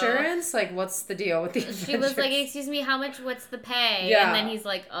health insurance? Like, what's the deal with the Avengers? She was like, excuse me, what's the pay? Yeah. And then he's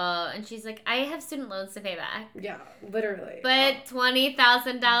like, and she's like, I have student loans to pay back. Yeah, literally. But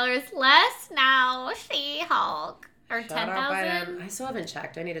 $20,000 less now, She-Hulk. Or $10,000? I still haven't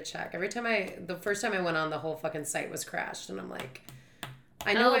checked. I need to check. The first time I went on, the whole fucking site was crashed. And I'm like,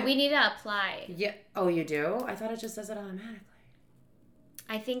 we need to apply. Yeah. Oh, you do? I thought it just does it automatically.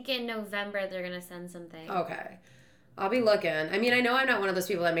 I think in November they're going to send something. Okay. I'll be looking. I mean, I know I'm not one of those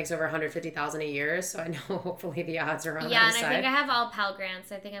people that makes over $150,000 a year, so I know hopefully the odds are on my side. Yeah, and I think I have all Pell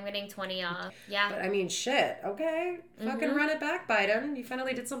Grants. I think I'm getting 20 off. Yeah. But I mean, shit. Okay. Fucking run it back, Biden. You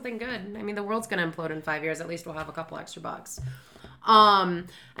finally did something good. I mean, the world's going to implode in 5 years. At least we'll have a couple extra bucks.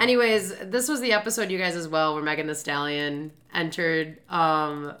 Anyways, this was the episode, you guys, as well, where Megan Thee Stallion entered.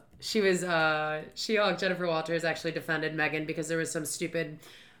 She-Hulk, Jennifer Walters, actually defended Megan because there was some stupid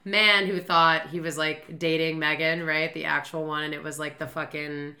man who thought he was, like, dating Megan, right? The actual one, and it was, like, the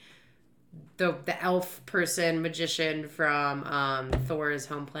fucking... The elf person, magician from Thor's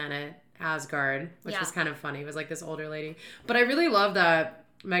home planet, Asgard, which was kind of funny. It was, like, this older lady. But I really love that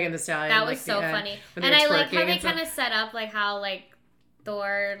Megan Thee Stallion. That was so funny. And I like how they kind of set up, like, how, like,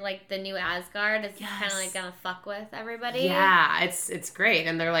 Thor, like the new Asgard, is kind of like gonna fuck with everybody. Yeah, it's great,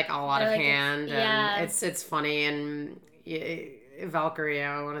 and they're like all out of hand, and it's funny, and Valkyrie,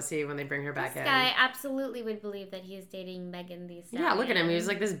 I want to see when they bring her back in. This guy absolutely would believe that he's dating Megan Thee Stallion. Yeah, look at him. He was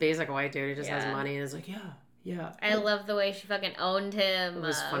like this basic white dude who just has money, and is like, yeah. I love the way she fucking owned him. It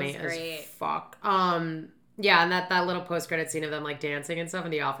was funny as fuck. Yeah, and that little post-credit scene of them, like, dancing and stuff in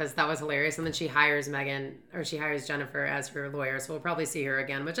the office, that was hilarious. And then she hires Jennifer as her lawyer, so we'll probably see her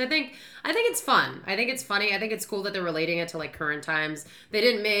again, which I think it's fun. I think it's funny. I think it's cool that they're relating it to, like, current times.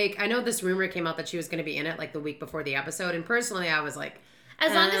 I know this rumor came out that she was going to be in it, like, the week before the episode, and personally, I was like...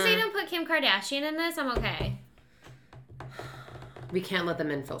 As long as they don't put Kim Kardashian in this, I'm okay. We can't let them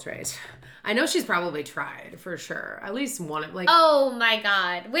infiltrate. I know she's probably tried, for sure. At least one, like... Oh, my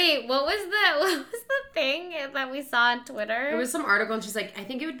God. Wait, what was the thing that we saw on Twitter? It was some article, and she's like, I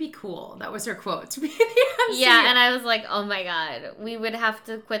think it would be cool. That was her quote to be in the MCU. Yeah, and I was like, oh my God, we would have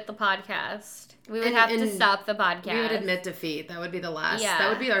to quit the podcast. We would have to stop the podcast. We would admit defeat. That would be the last. Yeah. That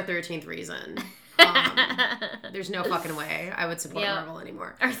would be our 13th reason. There's no fucking way I would support Marvel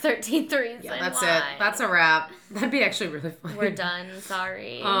anymore. Our 13th reason. Yeah, that's it. That's a wrap. That'd be actually really funny. We're done.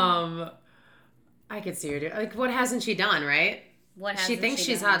 Sorry. I could see her do. Like, what hasn't she done, right? She thinks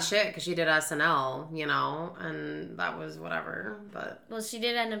she's hot shit because she did SNL, you know, and that was whatever. But well, she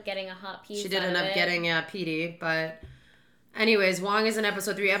did end up getting a hot piece. She did end up getting a PD, but anyways, Wong is in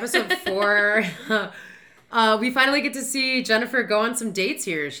episode 3. Episode 4. We finally get to see Jennifer go on some dates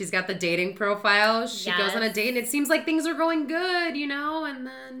here. She's got the dating profile. She goes on a date, and it seems like things are going good, you know, and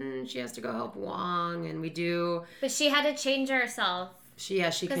then she has to go help Wong, and we do. But she had to change herself. She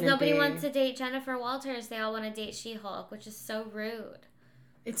couldn't because nobody wants to date Jennifer Walters. They all want to date She-Hulk, which is so rude.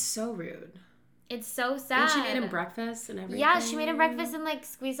 It's so rude. It's so sad. And she made him breakfast and everything. Yeah, she made him breakfast and like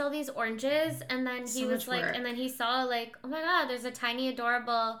squeezed all these oranges, and then he was like, and then he saw like, oh my God, there's a tiny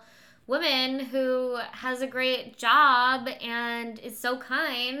adorable woman who has a great job and is so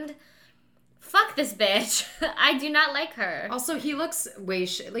kind. Fuck this bitch. I do not like her. Also, he looks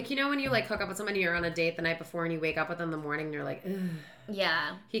like, you know when you like hook up with somebody, you're on a date the night before and you wake up with them in the morning and you're like, ugh.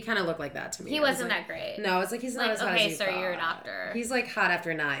 Yeah. He kind of looked like that to me. He wasn't that great. No, it's like he's not as hot as you sir, thought. you're a doctor. He's like hot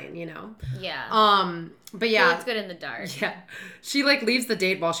after 9, you know? Yeah. But yeah. He looks good in the dark. Yeah. She like leaves the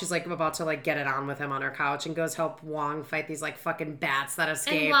date while she's like about to like get it on with him on her couch and goes help Wong fight these like fucking bats that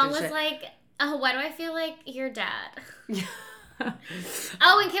escaped. And Wong was like, oh, why do I feel like your dad?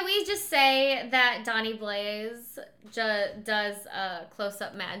 Oh, and can we just say that Donnie Blaze does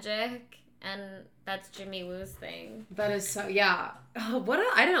close-up magic, and that's Jimmy Woo's thing. That is so, yeah. Oh,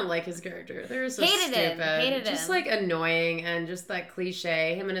 I didn't like his character. They were so Hated stupid. him. Just like annoying and just that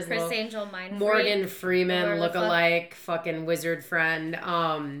cliche. Him and his Chris little Angel mind Morgan Freeman look-alike fucking wizard friend.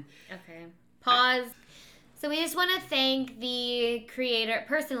 Okay. Pause. So we just want to thank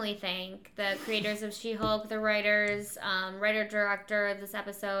personally thank the creators of She-Hulk, the writers, writer-director of this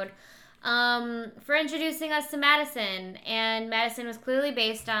episode, for introducing us to Madison. And Madison was clearly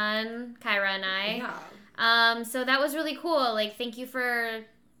based on Kyra and I. Yeah. So that was really cool. Like, thank you for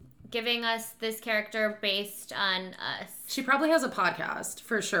giving us this character based on us. She probably has a podcast,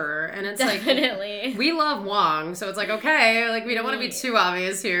 for sure. And it's Definitely. like, we love Wong, so it's like, okay, like, we don't want to be too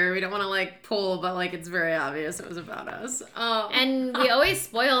obvious here. We don't want to, like, pull, but, like, it's very obvious it was about us. And we always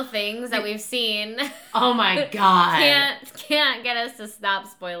spoil things that we've seen. Oh, my God. Can't get us to stop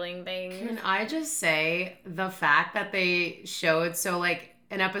spoiling things. Can I just say, the fact that they showed, so, like,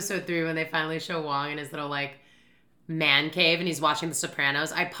 in episode 3, when they finally show Wong in his little, like, man cave and he's watching The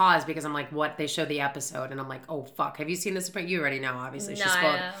Sopranos, I paused because I'm like, what? They show the episode and I'm like, oh fuck, have you seen The Sopranos? You already know, obviously. No, she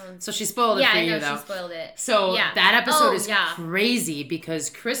spoiled it. So she spoiled it for you, though. Yeah, she spoiled it. So that episode is crazy because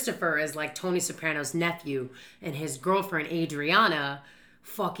Christopher is like Tony Soprano's nephew and his girlfriend Adriana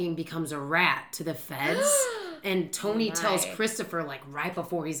fucking becomes a rat to the feds. And Tony tells Christopher, like, right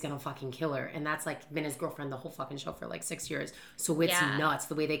before he's gonna fucking kill her. And that's, like, been his girlfriend the whole fucking show for, like, 6 years. So it's nuts.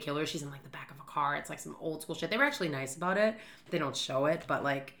 The way they kill her, she's in, like, the back of a car. It's, like, some old school shit. They were actually nice about it. They don't show it, but,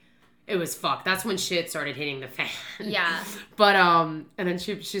 like, it was fucked. That's when shit started hitting the fan. Yeah. But, and then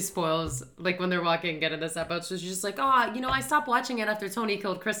she spoils, like, when they're walking again in this episode, she's just like, oh, you know, I stopped watching it after Tony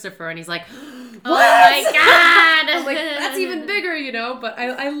killed Christopher. And he's like, what? Oh, my God. I'm like, that's even bigger, you know? But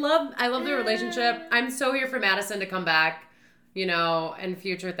I love their relationship. I'm so here for Madison to come back, you know, and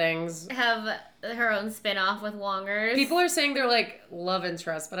future things. Have her own spin-off with Wongers. People are saying they're, like, love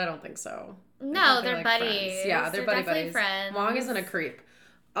interests, but I don't think so. No, they're like buddies. Friends. Yeah, they're buddies. Friends. Wong isn't a creep.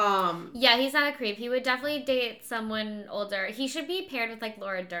 Yeah, he's not a creep. He would definitely date someone older. He should be paired with, like,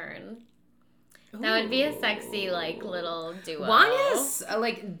 Laura Dern. That would be a sexy, like, little duo. Wong is,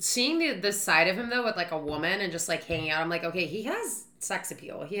 like, seeing the side of him, though, with, like, a woman and just, like, hanging out. I'm like, okay, he has sex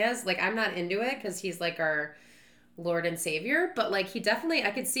appeal. He has, like, I'm not into it because he's, like, our Lord and Savior. But, like, he definitely,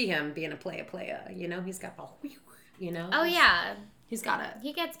 I could see him being a playa, you know? He's got the, you know? Oh, yeah. He's got it.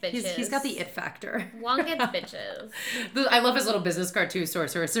 He gets bitches. He's got the it factor. Wong gets bitches. I love his little business card too.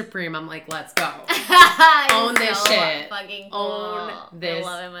 Sorcerer Supreme. I'm like, let's go. Own this shit. Fucking cool. Own this I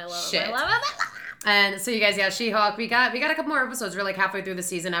love him. I love shit. him. I love him. And so you guys, She-Hulk. We got a couple more episodes. We're like halfway through the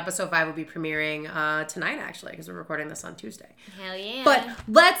season. Episode 5 will be premiering tonight, actually, because we're recording this on Tuesday. Hell yeah. But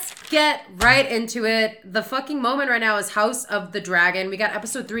let's get right into it. The fucking moment right now is House of the Dragon. We got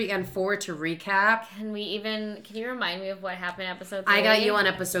episode 3 and 4 to recap. Can you remind me of what happened in episode 3? I got you on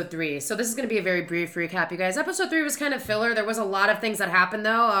episode 3. So this is going to be a very brief recap, you guys. Episode 3 was kind of filler. There was a lot of things that happened,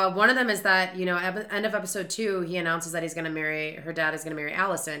 though. One of them is that, you know, end of episode 2, he announces that he's going to marry, her dad is going to marry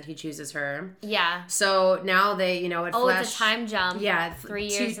Alicent. He chooses her. Yeah. Yeah. So now they, it it's a time jump. Yeah. 3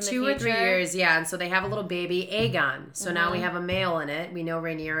 years in the two or 3 future. years, yeah. And so they have a little baby, Aegon. So now we have a male in it. We know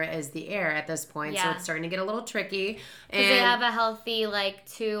Rhaenyra is the heir at this point. So it's starting to get a little tricky. Because they have a healthy,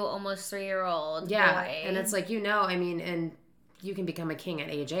 2, almost 3-year-old boy. And it's and you can become a king at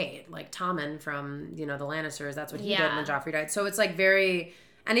age 8. Like Tommen from, the Lannisters, that's what he did when Joffrey died. So it's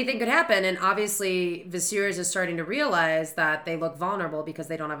anything could happen. And obviously Viserys is starting to realize that they look vulnerable because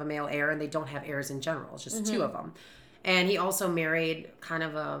they don't have a male heir and they don't have heirs in general. It's just 2 of them. And he also married kind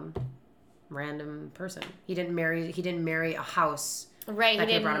of a random person. He didn't marry a house that could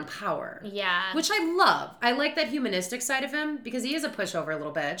have brought him power. Yeah. Which I love. I like that humanistic side of him because he is a pushover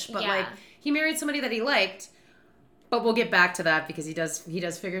little bitch. But he married somebody that he liked. But we'll get back to that because he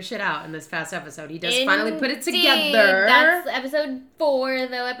does figure shit out in this past episode. He does finally put it together. That's episode 4,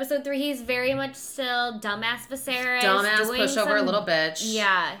 though. Episode 3, he's very much still dumbass Viserys. Dumbass pushover little bitch.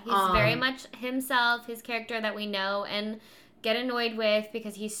 Yeah, he's very much himself, his character that we know and get annoyed with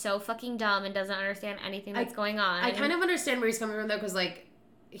because he's so fucking dumb and doesn't understand anything that's going on. I kind of understand where he's coming from, though, because,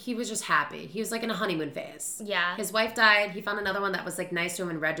 he was just happy. He was in a honeymoon phase. Yeah. His wife died. He found another one that was nice to him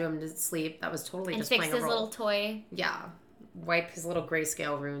and read to him to sleep. That was totally just playing a role. And fixed his little toy. Yeah. Wipe his little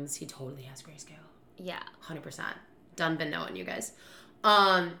grayscale runes. He totally has grayscale. Yeah. 100%. Done been knowing you guys.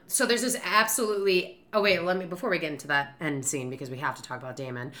 So there's this absolutely... Oh, wait, before we get into that end scene, because we have to talk about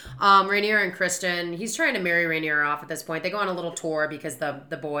Daemon. Rhaenyra and Kristen, he's trying to marry Rhaenyra off at this point. They go on a little tour because the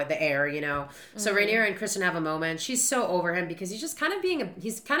heir, So Rhaenyra and Kristen have a moment. She's so over him because he's just kind of being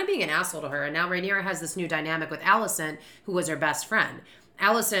an asshole to her. And now Rhaenyra has this new dynamic with Alicent, who was her best friend.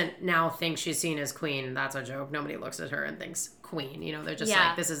 Alicent now thinks she's seen as queen. That's a joke. Nobody looks at her and thinks queen. They're just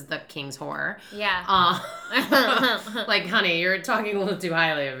this is the king's whore. Yeah. Honey, you're talking a little too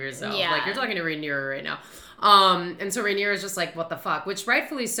highly of yourself. Yeah. You're talking to Rhaenyra right now. And so Rhaenyra is just what the fuck? Which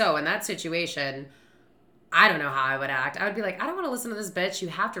rightfully so in that situation, I don't know how I would act. I would be I don't want to listen to this bitch. You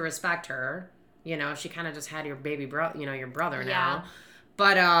have to respect her. She kind of just had your baby brother, your brother now.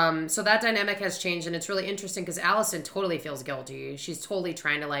 But, so that dynamic has changed, and it's really interesting because Alicent totally feels guilty. She's totally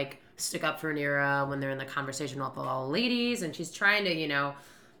trying to, stick up for Rhaenyra when they're in the conversation with all the ladies, and she's trying to,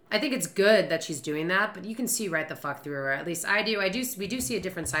 I think it's good that she's doing that, but you can see right the fuck through her. At least I do. We do see a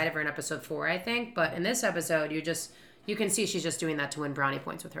different side of her in episode 4, I think, but in this episode, you can see she's just doing that to win brownie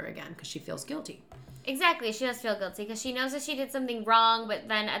points with her again because she feels guilty. Exactly, she does feel guilty because she knows that she did something wrong, but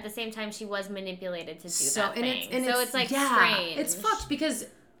then at the same time she was manipulated to do that thing. It's strange. It's fucked because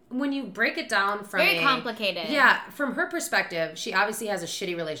when you break it down from very complicated. Yeah, from her perspective, she obviously has a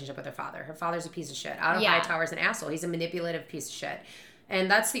shitty relationship with her father. Her father's a piece of shit. Otto Hightower's an asshole. He's a manipulative piece of shit. And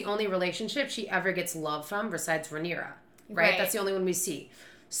that's the only relationship she ever gets love from besides Rhaenyra. Right? That's the only one we see.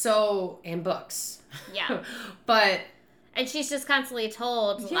 So, and books. Yeah. But... And she's just constantly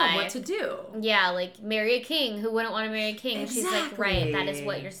told, what to do. Yeah, marry a king. Who wouldn't want to marry a king? Exactly. She's right, that is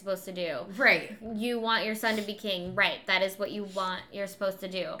what you're supposed to do. Right. You want your son to be king. Right, that is what you're supposed to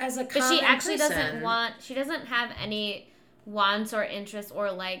do. As a But she actually person. she doesn't have any wants or interests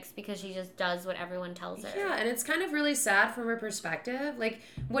or likes because she just does what everyone tells her. Yeah, and it's kind of really sad from her perspective.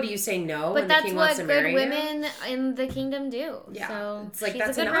 What do you say no but when the king wants to marry you? But that's what good women in the kingdom do. Yeah. So it's she's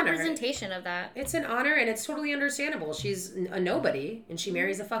that's a good an honor. representation of that. It's an honor, and it's totally understandable. She's a nobody, and she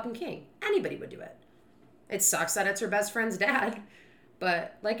marries a fucking king. Anybody would do it. It sucks that it's her best friend's dad.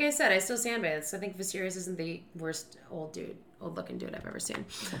 But like I said, I still stand by it. I think Viserys isn't the worst old-looking dude I've ever seen.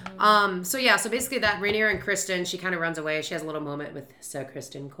 Mm-hmm. So basically that Rhaenyra and Kristen, she kind of runs away. She has a little moment with Sir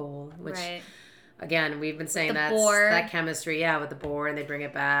Kristen Cole, which, again, we've been saying that chemistry, with the boar, and they bring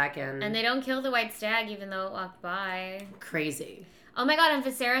it back. And they don't kill the white stag, even though it walked by. Crazy. Oh my god, and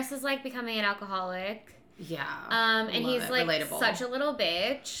Viserys is, becoming an alcoholic. Yeah. And he's relatable. Such a little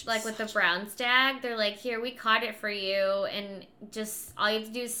bitch. With the brown stag, they're here, we caught it for you, and just all you have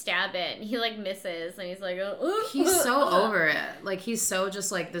to do is stab it. And he misses, and he's he's so over it. He's so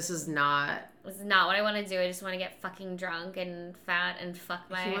just this is not what I want to do. I just want to get fucking drunk and fat and fuck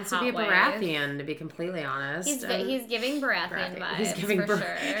my He wants hot to be a wife. Baratheon, to be completely honest. He's giving Baratheon vibes. He's giving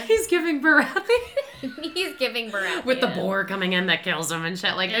sure. He's giving Baratheon. He's giving Baratheon. With the boar coming in that kills him and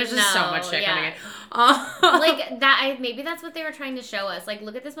shit. There's just so much shit coming in. Maybe that's what they were trying to show us.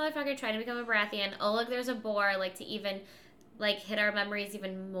 Look at this motherfucker trying to become a Baratheon. Oh, look, there's a boar. To even hit our memories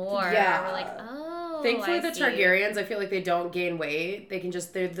even more. Yeah. We're oh. Thankfully, the Targaryens, I feel they don't gain weight. They can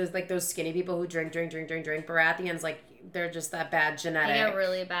just, there's those skinny people who drink. Baratheons, they're just that bad genetic. They get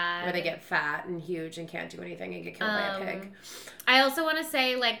really bad. Where they get fat and huge and can't do anything and get killed by a pig. I also want to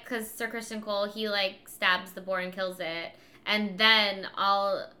say, because Sir Kristen Cole, he, stabs the boar and kills it. And then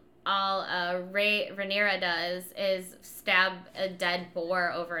Rhaenyra does is stab a dead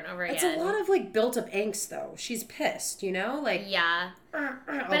boar over and over It's again. a lot of like built up angst though. She's pissed, you know, like Yeah. all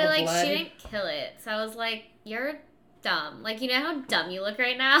But the like blood. she didn't kill it. So I was like, you're dumb. Like, you know how dumb you look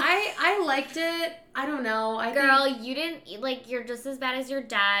right now? I liked it. I don't know. Girl, you didn't, like, you're just as bad as your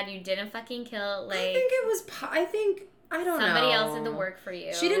dad. You didn't fucking kill, like, I think it was. I don't know. somebody else did the work for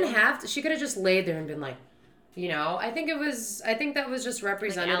you. She didn't have to. She could have just laid there and been like, you know. I think that was just Like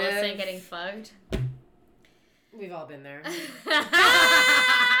representative. Allison getting fucked. We've all been there.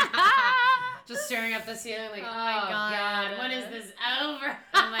 Just staring up the ceiling like, Oh my God. when is this over?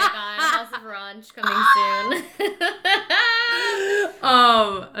 Oh my god, House of Ranch coming soon.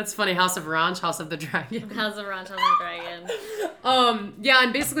 That's funny. House of Ranch, House of the Dragon. House of Ranch, House of the Dragon. Yeah,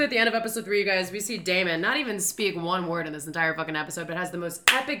 and basically at the end of episode 3, you guys, we see Daemon not even speak one word in this entire fucking episode, but has the most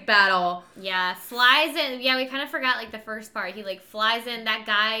epic battle. Yeah, flies in. Yeah, we kind of forgot, like, the first part. He, like, flies in. That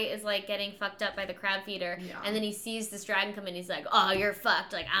guy is, like, getting fucked up by the crab feeder. Yeah. And then he sees this dragon come in. He's like, oh, you're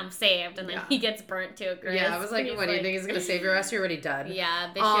fucked. Like, I'm saved. And then Yeah. he gets burnt to a crisp. Yeah, I was like, He's what do you think he's gonna save your ass? You're already dead. Yeah,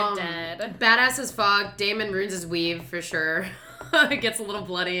 bitch, you're dead. Badass as fuck. Damon ruins his weave for sure. It gets a little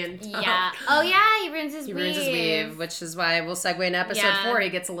bloody and tough. Yeah. Oh, yeah, he ruins his He weave. ruins his weave, which is why we'll segue into episode Yeah. 4. He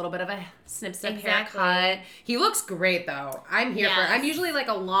gets a little bit of a snip Exactly. haircut. He looks great though. I'm here for it. Yes. I'm usually like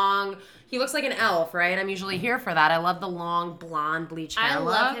he looks like an elf, right? I'm usually here for that. I love the long blonde bleach hair I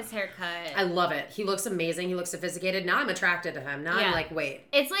look. love his haircut. I love it. He looks amazing. He looks sophisticated. Now I'm attracted to him. Now I'm Yeah. like, wait.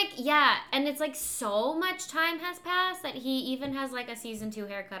 It's like, yeah, and it's like so much time has passed that he even has like a season 2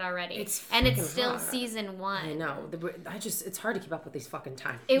 haircut already. And it's fucking still hot. season 1. I know. It's hard to keep up with these fucking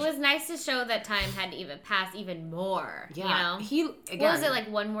times. It was nice to show that time had even passed even more. Yeah. You know? Again, What was it,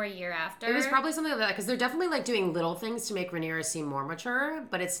 like one more year after? It was probably something like that because they're definitely like doing little things to make Rhaenyra seem more mature,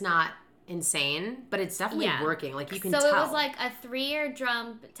 but it's not insane. But it's definitely working. Like you can tell. So it was like a 3-year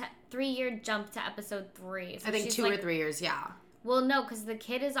jump to episode 3. So I think she's 2 like, or 3 years. Yeah. Well, no, because the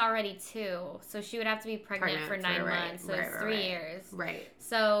kid is already 2, so she would have to be pregnant for 9 months. So it's 3 years. Right.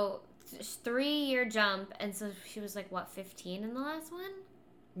 So 3-year jump, and so she was like what 15 in the last one.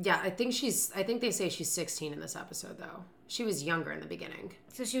 Yeah, I think they say she's 16 in this episode though. She was younger in the beginning.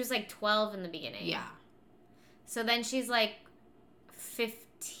 So she was like 12 in the beginning. Yeah. So then she's like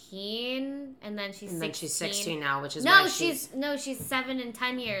 15, and then she's 16. And then she's 16 now, which is no, why she's 7 and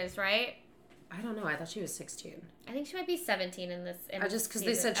 10 years, right? I don't know. I thought she was 16. I think she might be 17 in this. Just because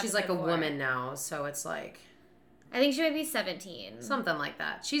they said she's like a woman now, so it's like I think she might be 17. something like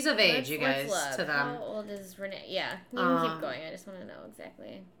that. She's of age, you guys, let's to look. them. How old is Renee? Yeah, you can keep going. I just want to know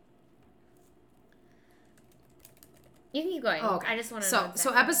exactly. You can keep going. Oh, okay. I just want to know exactly.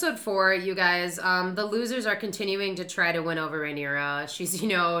 So episode 4, you guys, the losers are continuing to try to win over Rhaenyra.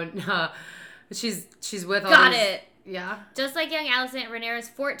 She's, she's with all Got these- it. Yeah. Just like young Allison, Rhaenyra is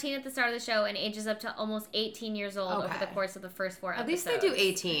 14 at the start of the show and ages up to almost 18 years old over the course of the first 4 At episodes. least they do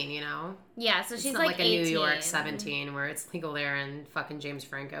 18, you know? Yeah, so It's she's not like like a 18. New York 17 where it's legal there and fucking James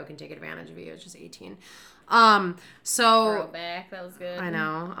Franco can take advantage of you. It's just 18. So Throwback, that was good. I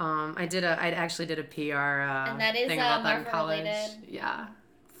know. I actually did a PR and that is thing about that in Marvel college. related. Yeah.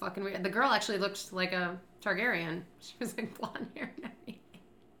 Fucking weird. The girl actually looked like a Targaryen. She was like blonde hair and everything.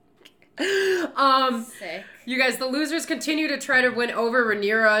 Sick. You guys, the losers continue to try to win over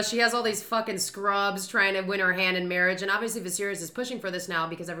Rhaenyra. She has all these fucking scrubs trying to win her hand in marriage, and obviously Viserys is pushing for this now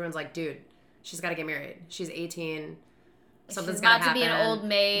because everyone's like, dude, she's got to get married. She's 18. Something's She's about gonna to be an happen. old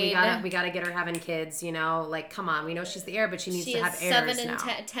maid. We gotta get her having kids. You know, like come on. We know she's the heir, but she needs to have is heirs 7 and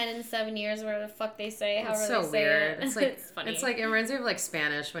now. 10 and 7 years, whatever the fuck they say. However It's so they say weird. it. It's like it's funny. It's like it reminds me of like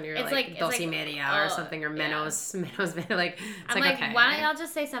Spanish when you're It's like like- Dulce it's like, Media or oh, something or yeah. Menos like it's I'm like, okay. why don't y'all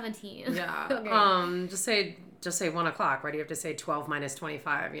just say 17? Yeah. Okay. Just say 1 o'clock. Why do you have to say 12 minus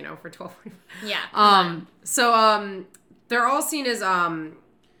 25? You know, for 12. Yeah. They're all seen as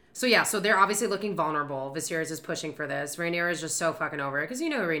So they're obviously looking vulnerable. Viserys is pushing for this. Rhaenyra is just so fucking over it because you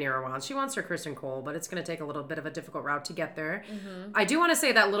know who Rhaenyra wants. She wants her Kristen Cole, but it's going to take a little bit of a difficult route to get there. Mm-hmm. I do want to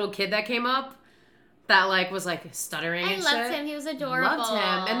say that little kid that came up that like was like stuttering I and loved shit. him. He was adorable. Loved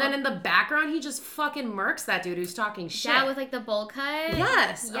him. And then in the background, he just fucking murks that dude who's talking shit. Yeah, with like the bowl cut.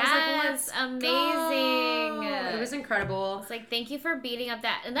 Yes. Yes. I was like, let's Amazing. go. It was incredible. It's like, thank you for beating up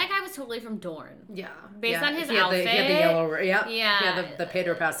that. And that guy was totally from Dorne. Yeah. Based on his he had the outfit. yellow. Yeah. Yeah. Yeah. The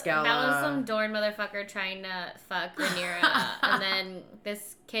Pedro Pascal. That was some Dorne motherfucker trying to fuck Rhaenyra. And then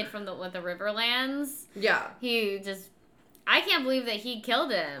this kid from the Riverlands, Yeah. he just, I can't believe that he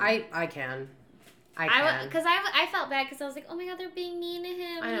killed him. I can. I can. Because I felt bad because I was like, oh my god, they're being mean to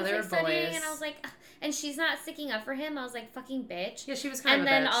him. I know, He's, they were like, studying, bullies. and I was like, ugh. and she's not sticking up for him. I was like, fucking bitch. Yeah, she was kind and of a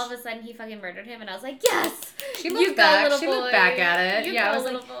then bitch. all of a sudden he fucking murdered him, and I was like, yes! She looked back. Little She boy. looked back at it. You Yeah, I go,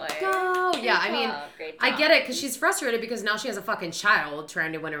 was little like, boy. go. Yeah, I mean, Great I job. get it because she's frustrated because now she has a fucking child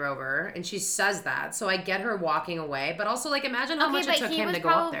trying to win her over, and she says that. So I get her walking away, but also like imagine how much it took him to go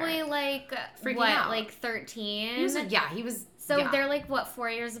up there. He was probably like Freaking what, out. like 13. He was like, yeah, he was. So yeah. they're like what, 4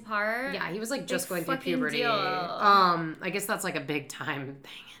 years apart? Yeah, he was like just Big going through fucking puberty. deal. I guess that's like a big time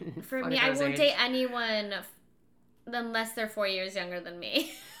thing. For me, I won't date anyone unless they're 4 years younger than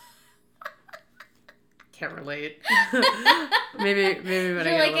me. Can't relate. maybe when You're I get like, a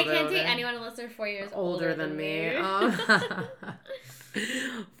I little can't bit date older. anyone unless they're 4 years Older than me.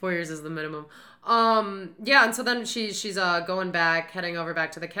 4 years is the minimum. Yeah, and so then she's going back, heading over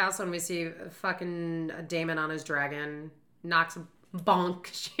back to the castle, and we see fucking Damon on his dragon, knocks bonk.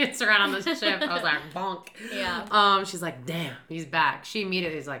 She hits around on the ship. I was like, bonk. Yeah. She's like, damn, he's back. She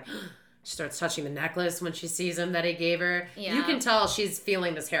immediately is like, she starts touching the necklace when she sees him that he gave her. Yeah. You can tell she's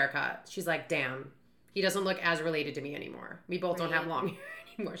feeling this haircut. She's like, damn, he doesn't look as related to me anymore. We both don't have long hair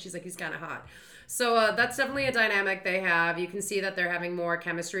anymore. She's like, he's kind of hot. So that's definitely a dynamic they have. You can see that they're having more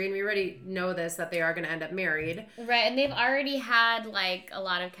chemistry, and we already know this, that they are going to end up married. Right, and they've already had, like, a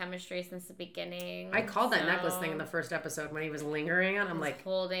lot of chemistry since the beginning. I called that necklace thing in the first episode when he was lingering on. I'm like,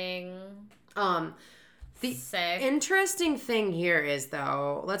 holding. The Sick. interesting thing here is,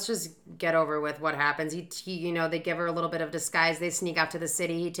 though, let's just get over with what happens. He you know, they give her a little bit of disguise. They sneak out to the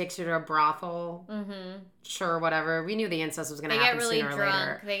city. He takes her to a brothel. Mm-hmm. Sure, whatever. We knew the incest was going to They happen get really sooner or drunk.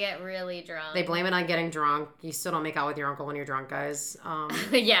 later. They get really drunk. They blame it on getting drunk. You still don't make out with your uncle when you're drunk, guys.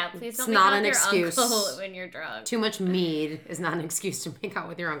 Yeah, please don't It's make not out an with your excuse. uncle when you're drunk. Too much mead is not an excuse to make out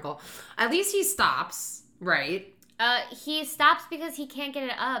with your uncle. At least he stops, right? He stops because he can't get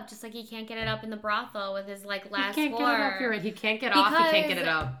it up, just like he can't get it up in the brothel with his like last He can't whore. get it up. You're right. He can't get off. He can't get it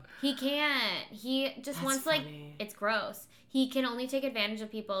up. He can't. He just That's wants funny. like it's gross. He can only take advantage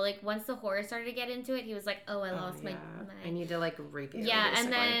of people. Like once the horror started to get into it, he was like, "Oh, I lost my." I need to like rape you. Yeah,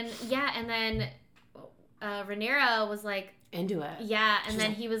 basically. and then Rhaenyra was like, into it. yeah, and She's then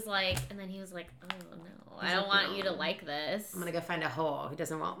like- he was like, oh no, I don't want you to like this. I'm gonna go find a hoe who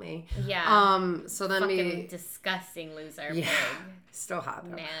doesn't want me. Yeah. So then Fucking disgusting loser. yeah, Pig. still hot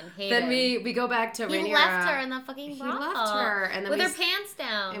though. Man, hate Then him. we go back to He Rhaenyra. left her in the fucking He brothel. left her, and then with we her s- pants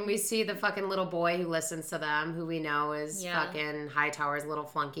down. And we see the fucking little boy who listens to them, who we know is Yeah. fucking Hightower's little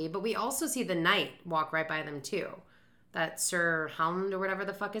flunky. But we also see the knight walk right by them too. That Sir Hound or whatever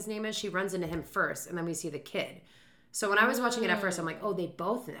the fuck his name is. She runs into him first, and then we see the kid. So when I was watching it at first, I'm like, oh, they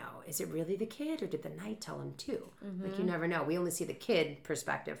both know. Is it really the kid, or did the knight tell him too? Like, you never know. We only see the kid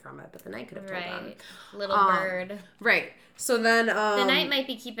perspective from it, but the knight could have told them. Right. Little bird. Right. So then... The knight might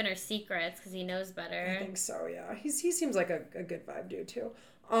be keeping her secrets because he knows better. I think so, yeah. He seems like a good vibe dude, too.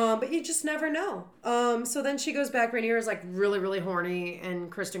 But you just never know. So then she goes back. Rhaenyra's like really, really horny,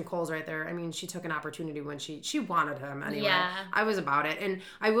 and Kristen Cole's right there. I mean, she took an opportunity when she wanted him anyway. Yeah. I was about it. And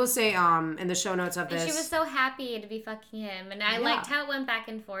I will say, in the show notes of this... And she was so happy to be fucking him. And I Yeah. liked how it went back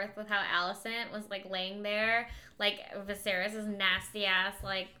and forth with how Alicent was like laying there. Like Viserys' nasty ass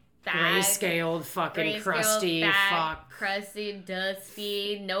like bag. Gray-scaled, fucking Grayscale crusty, bag, fuck. crusty,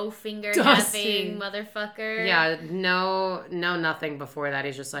 dusty, no finger Dusty. nothing, motherfucker. Yeah, no, nothing before that.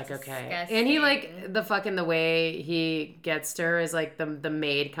 He's just like, okay. Disgusting. And he, like, the way he gets to her is, like, the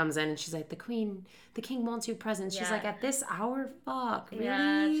maid comes in and she's like, the king wants you present. She's Yeah. like, at this hour? Fuck, really?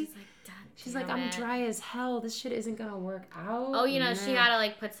 Yeah, she's like, "God She's damn like, I'm it." dry as hell. This shit isn't gonna work out. Oh, you know, she Man. gotta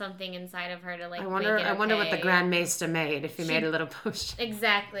like put something inside of her to like. I wonder what the okay. Grand Maester made if he She- made a little potion.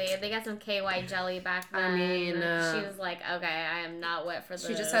 Exactly. They got some KY jelly back then. I mean, she was like, okay, I am not wet for this.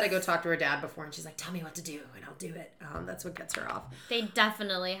 She just had to go talk to her dad before, and she's like, "Tell me what to do, and I'll do it." That's what gets her off. They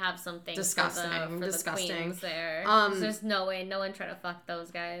definitely have something Disgusting, for disgusting. the queens there. There's no way no one tried to fuck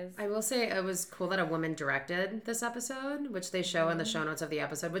those guys. I will say it was cool that a woman directed this episode, which they show in the show notes of the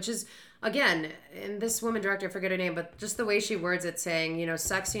episode, which is, again, and this woman director, I forget her name, but just the way she words it, saying, you know,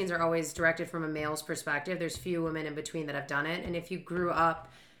 sex scenes are always directed from a male's perspective. There's few women in between that have done it. And if you grew up,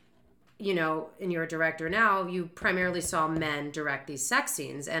 you know, and you're a director now, you primarily saw men direct these sex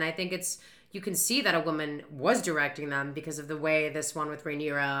scenes. And I think you can see that a woman was directing them because of the way this one with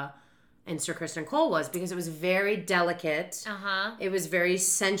Rhaenyra and Sir Kristen Cole was, because it was very delicate. It was very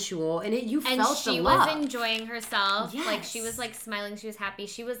sensual, and you And felt she the love. was enjoying herself. Like, Yes. she was, like, smiling. She was happy.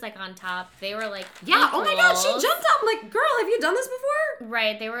 She was, like, on top. They were, like, Yeah, oh my god, she equals. jumped up. I'm like, girl, have you done this before?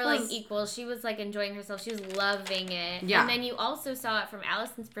 Right, they were, like, Was- equals. She was, like, enjoying herself. She was loving it. Yeah. And then you also saw it from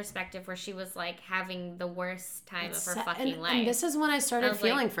Allison's perspective, where she was, like, having the worst time of her fucking life. And this is when I started was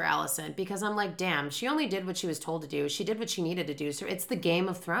feeling like- for Alicent, because I'm like, damn, she only did what she was told to do. She did what she needed to do. So it's the Game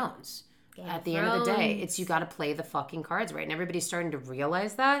of Thrones. At the end of the day, it's you got to play the fucking cards right. And everybody's starting to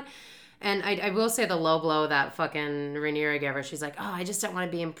realize that. And I will say the low blow that fucking Rhaenyra gave her. She's like, oh, I just don't want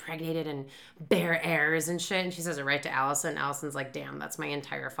to be impregnated and bear heirs and shit. And she says it right to Alicent. Alicent's like, damn, that's my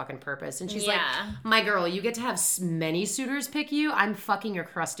entire fucking purpose. And she's like, my girl, you get to have many suitors pick you. I'm fucking your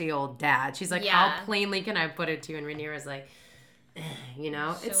crusty old dad. She's like, how plainly can I put it to you? And Rhaenyra's like, you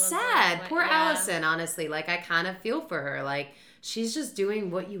know, it's sad. Like, poor Alicent, honestly. Like, I kind of feel for her. Like, she's just doing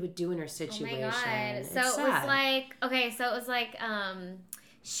what you would do in her situation. Oh my God. It's so sad. It was like, okay, so it was like,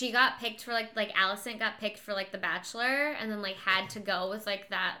 she got picked for like Alicent got picked for like The Bachelor, and then like had to go with like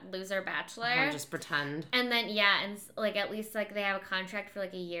that loser bachelor. Just pretend. And then and like at least like they have a contract for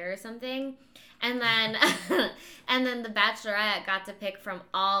like a year or something, and then and then The Bachelorette got to pick from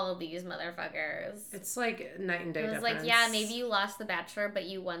all of these motherfuckers. It's like night and day difference. It was like maybe you lost The Bachelor, but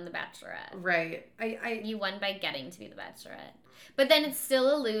you won The Bachelorette. Right. You won by getting to be The Bachelorette, but then it's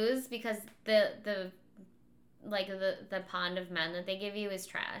still a lose because the pond of men that they give you is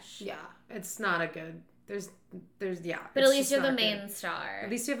trash. Yeah, it's not a good. There's But at least you're the main star. At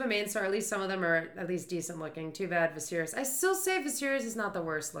least you have a main star. At least some of them are at least decent looking. Too bad Viserys. I still say Viserys is not the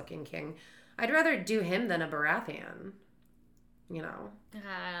worst looking king. I'd rather do him than a Baratheon. You know.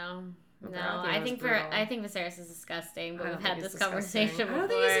 No, I think Viserys is disgusting, but we've had this conversation before. I don't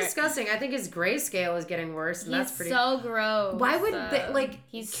think he's disgusting. I think his grayscale is getting worse, and that's pretty. He's so gross. Why would they, like?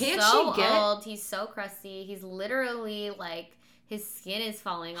 He's can't so she get old. He's so crusty. He's literally like his skin is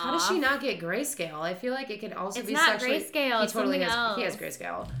falling off. How does she not get grayscale? I feel like it could also be not sexually. Grayscale. It's something else. He has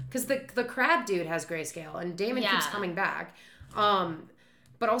grayscale because the crab dude has grayscale, and Daemon keeps coming back.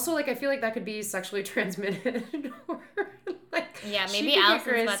 But also, like, I feel like that could be sexually transmitted. Or, like, maybe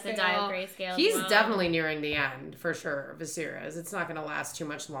Alicent's about to die of grayscale. He's definitely nearing the end, for sure, Viserys. It's not going to last too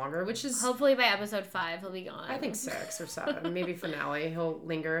much longer, which is... Hopefully by episode 5, he'll be gone. I think 6 or 7. Maybe finale, he'll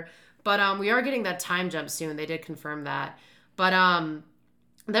linger. But we are getting that time jump soon. They did confirm that. But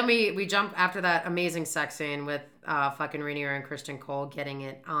then we jump after that amazing sex scene with fucking Rhaenyra and Christian Cole getting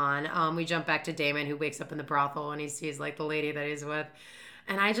it on. We jump back to Daemon, who wakes up in the brothel, and he sees, like, the lady that he's with.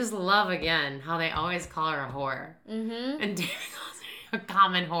 And I just love, again, how they always call her a whore. Mm-hmm. And David calls her a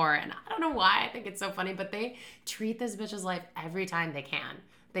common whore. And I don't know why I think it's so funny, but they treat this bitch's life every time they can.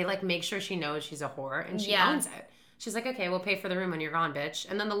 They, like, make sure she knows she's a whore, and she owns it. She's like, okay, we'll pay for the room when you're gone, bitch.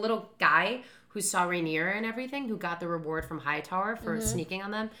 And then the little guy who saw Rhaenyra and everything, who got the reward from Hightower for sneaking on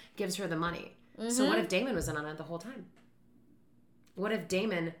them, gives her the money. Mm-hmm. So what if Daemon was in on it the whole time? What if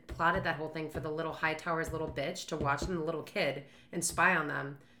Daemon plotted that whole thing for the little Hightower's little bitch to watch them, the little kid, and spy on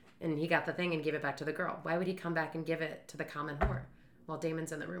them, and he got the thing and gave it back to the girl? Why would he come back and give it to the common whore while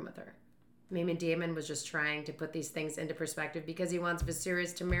Daemon's in the room with her? Maybe Daemon was just trying to put these things into perspective because he wants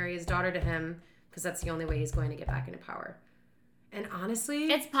Viserys to marry his daughter to him, because that's the only way he's going to get back into power. And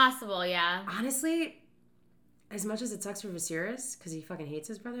honestly... It's possible, yeah. Honestly, as much as it sucks for Viserys, because he fucking hates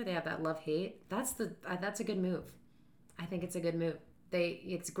his brother, they have that love-hate, that's a good move. I think it's a good move.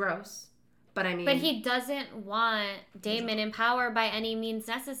 It's gross, but I mean... But he doesn't want Daemon in power by any means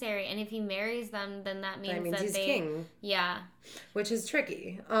necessary, and if he marries them, then that means that he's king. Yeah. Which is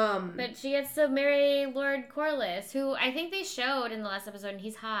tricky. But she gets to marry Lord Corlys, who I think they showed in the last episode, and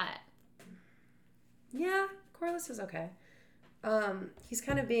he's hot. Yeah, Corlys is okay. He's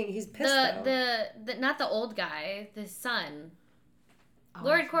kind of he's pissed, though. Not the old guy, the son. Oh,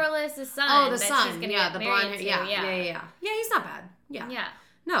 Lord Corlys' son. Oh, the son. The blonde hair. Yeah, he's not bad. Yeah.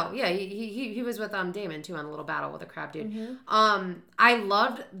 No, yeah, he was with Daemon too on a little battle with a crab dude. Mm-hmm. I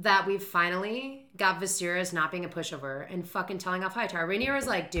loved that we finally got Viserys not being a pushover and fucking telling off Hightower. Rhaenyra was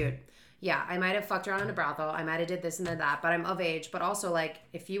like, dude, yeah, I might have fucked around in a brothel, I might have did this and that, but I'm of age. But also, like,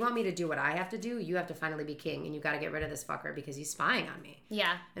 if you want me to do what I have to do, you have to finally be king, and you got to get rid of this fucker because he's spying on me.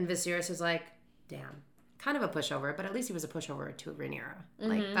 Yeah. And Viserys was like, damn. Kind of a pushover, but at least he was a pushover to Rhaenyra. Mm-hmm.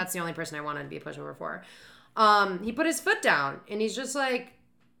 Like, that's the only person I wanted to be a pushover for. He put his foot down, and he's just like,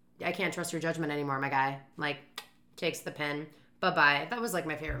 I can't trust your judgment anymore, my guy. Like, takes the pin. Bye-bye. That was, like,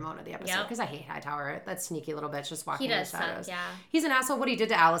 my favorite moment of the episode, because I hate Hightower. That sneaky little bitch just walking in the shadows. Suck, yeah. He's an asshole. What he did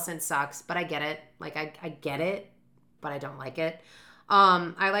to Alicent sucks, but I get it. Like, I get it, but I don't like it.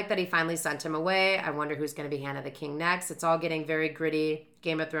 I like that he finally sent him away. I wonder who's going to be Hand of the King next. It's all getting very gritty,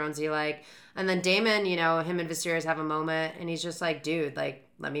 Game of Thrones-y like. And then Daemon, him and Viserys have a moment, and he's just like, dude, like,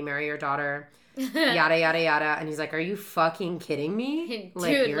 let me marry your daughter. Yada, yada, yada. And he's like, are you fucking kidding me?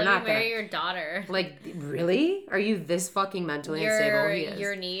 Like, dude, let me marry your daughter. Like, really? Are you this fucking mentally unstable? He is.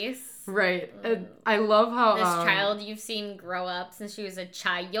 Your niece? Right. And I love how... This child you've seen grow up since she was a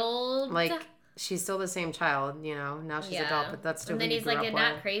child. Like... she's still the same child, you know. Now she's adult, but that's still. And then who you he's grew like, up "You're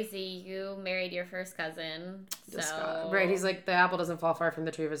not with. crazy. You married your first cousin." So Right, he's like, the apple doesn't fall far from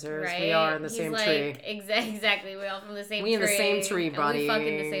the tree of his ears. right? We are in the He's same like, tree. Exactly. We all from the same. We tree. in the same tree, And buddy. we fuck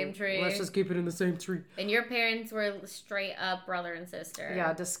in the same tree. Let's just keep it in the same tree. And your parents were straight up brother and sister.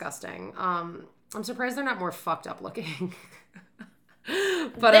 Yeah, disgusting. I'm surprised they're not more fucked up looking.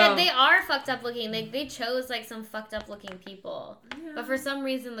 But they are fucked up looking. They chose like some fucked up looking people. Yeah. But for some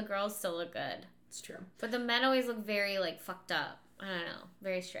reason the girls still look good. It's true. But the men always look very like fucked up. I don't know.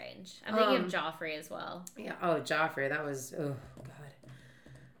 Very strange. I'm thinking of Joffrey as well. Yeah. Oh, Joffrey. That was god,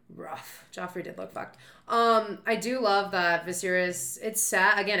 rough. Joffrey did look fucked. I do love that Viserys. It's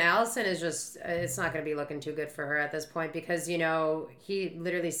sad. Again, Alicent is just. It's not going to be looking too good for her at this point because you know he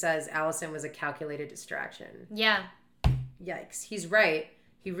literally says Alicent was a calculated distraction. Yeah. Yikes. He's right.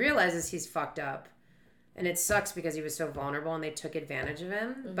 He realizes he's fucked up. And it sucks because he was so vulnerable and they took advantage of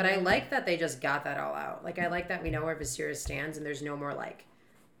him. Mm-hmm. But I like that they just got that all out. Like, I like that we know where Viserys stands and there's no more like,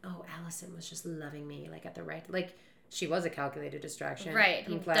 oh, Alicent was just loving me, like, at the right... Like, she was a calculated distraction. Right.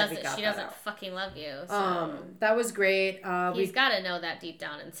 I'm glad we got she that doesn't out. fucking love you. So. That was great. He's got to know that deep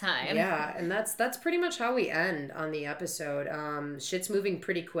down inside. Yeah, and that's pretty much how we end on the episode. Shit's moving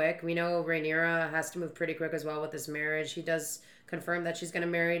pretty quick. We know Rhaenyra has to move pretty quick as well with this marriage. He does confirm that she's going to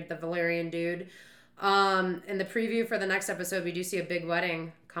marry the Valyrian dude. In the preview for the next episode, we do see a big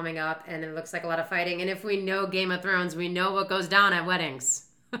wedding coming up, and it looks like a lot of fighting. And if we know Game of Thrones, we know what goes down at weddings.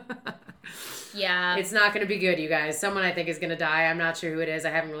 Yeah. It's not going to be good, you guys. Someone I think is going to die. I'm not sure who it is. I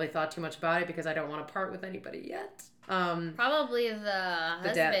haven't really thought too much about it because I don't want to part with anybody yet. Probably the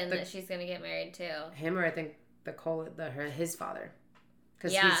husband that she's going to get married to. Him or I think his father.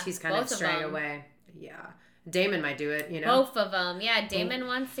 Because he's kind of both straying of them. away. Yeah. Damon might do it, you know? Both of them. Yeah, Damon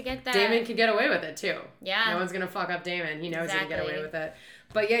wants to get that. Damon can get away with it, too. Yeah. No one's going to fuck up Damon. He knows he can get Exactly. away with it.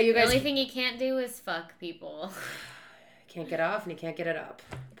 But yeah, you guys... The only thing he can't do is fuck people. Can't get off and he can't get it up.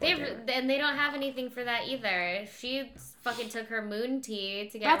 And they don't have anything for that either. She fucking took her moon tea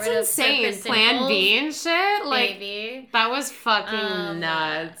to get That's rid insane. of Sir Plan Criston B and shit? Like, baby. that was fucking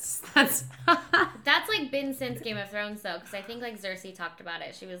nuts. That's... That's like been since Game of Thrones though, because I think like Cersei talked about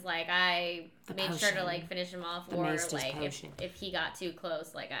it. She was like, I made sure to like finish him off, or like if he got too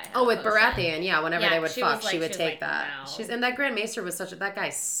close, like I. Had with potion. Baratheon, yeah. Whenever they would fuck, she would take like, that. no. And that Grand Maester was that guy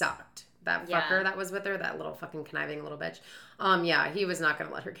sucked. That Yeah. fucker that was with her, that little fucking conniving little bitch. Yeah, he was not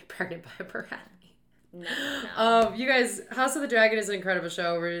gonna let her get pregnant by a Baratheon. No. You guys, House of the Dragon is an incredible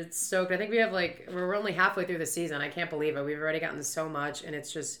show. We're stoked. I think we have we're only halfway through the season. I can't believe it. We've already gotten so much, and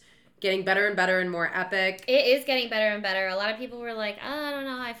it's just getting better and better and more epic. It is getting better and better. A lot of people were like, oh, I don't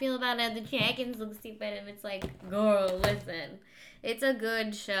know how I feel about it. The dragons look stupid. And it's like, girl, listen. It's a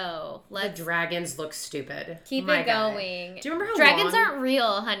good show. The dragons look stupid. Keep it going. Do you remember how dragons long? aren't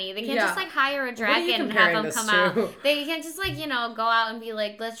real, honey. They can't just hire a dragon and have them come out. They can't just go out and be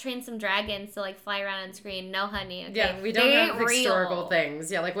like, let's train some dragons to fly around on screen. No, honey. Okay? Yeah, we don't have historical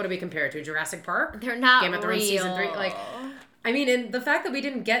things. Yeah, what do we compare it to? Jurassic Park? They're not Game of Thrones real. season 3. I mean, and the fact that we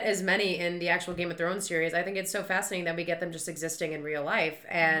didn't get as many in the actual Game of Thrones series, I think it's so fascinating that we get them just existing in real life,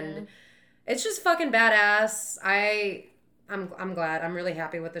 and it's just fucking badass. I'm glad. I'm really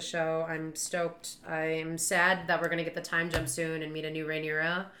happy with the show. I'm stoked. I'm sad that we're gonna get the time jump soon and meet a new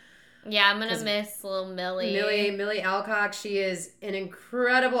Rhaenyra. Yeah, I'm gonna miss little Millie. Millie Alcock. She is an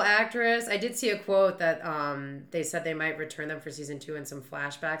incredible actress. I did see a quote that they said they might return them for season 2 and some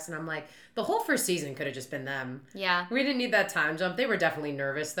flashbacks, and I'm like, the whole first season could have just been them. Yeah. We didn't need that time jump. They were definitely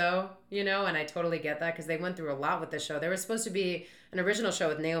nervous though, and I totally get that because they went through a lot with the show. There was supposed to be an original show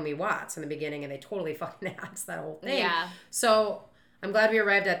with Naomi Watts in the beginning, and they totally fucking axed that whole thing. Yeah. So I'm glad we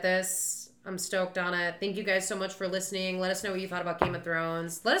arrived at this. I'm stoked on it. Thank you guys so much for listening. Let us know what you thought about Game of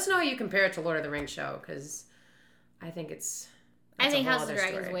Thrones. Let us know how you compare it to Lord of the Rings show, because I think I think House of the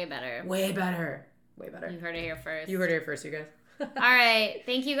Dragon is way better. Way better. Way better. You heard it here first. You heard it here first, you guys. All right.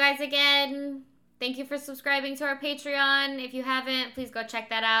 Thank you guys again. Thank you for subscribing to our Patreon. If you haven't, please go check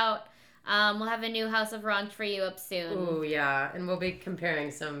that out. We'll have a new House of Raunch for you up soon. Ooh, yeah. And we'll be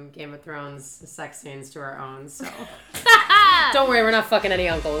comparing some Game of Thrones sex scenes to our own, so. Don't worry, we're not fucking any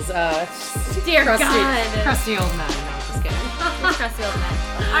uncles. Dear crusty, God. Crusty old men. No, just kidding. Crusty old men.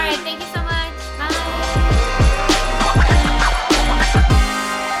 All right, thank you so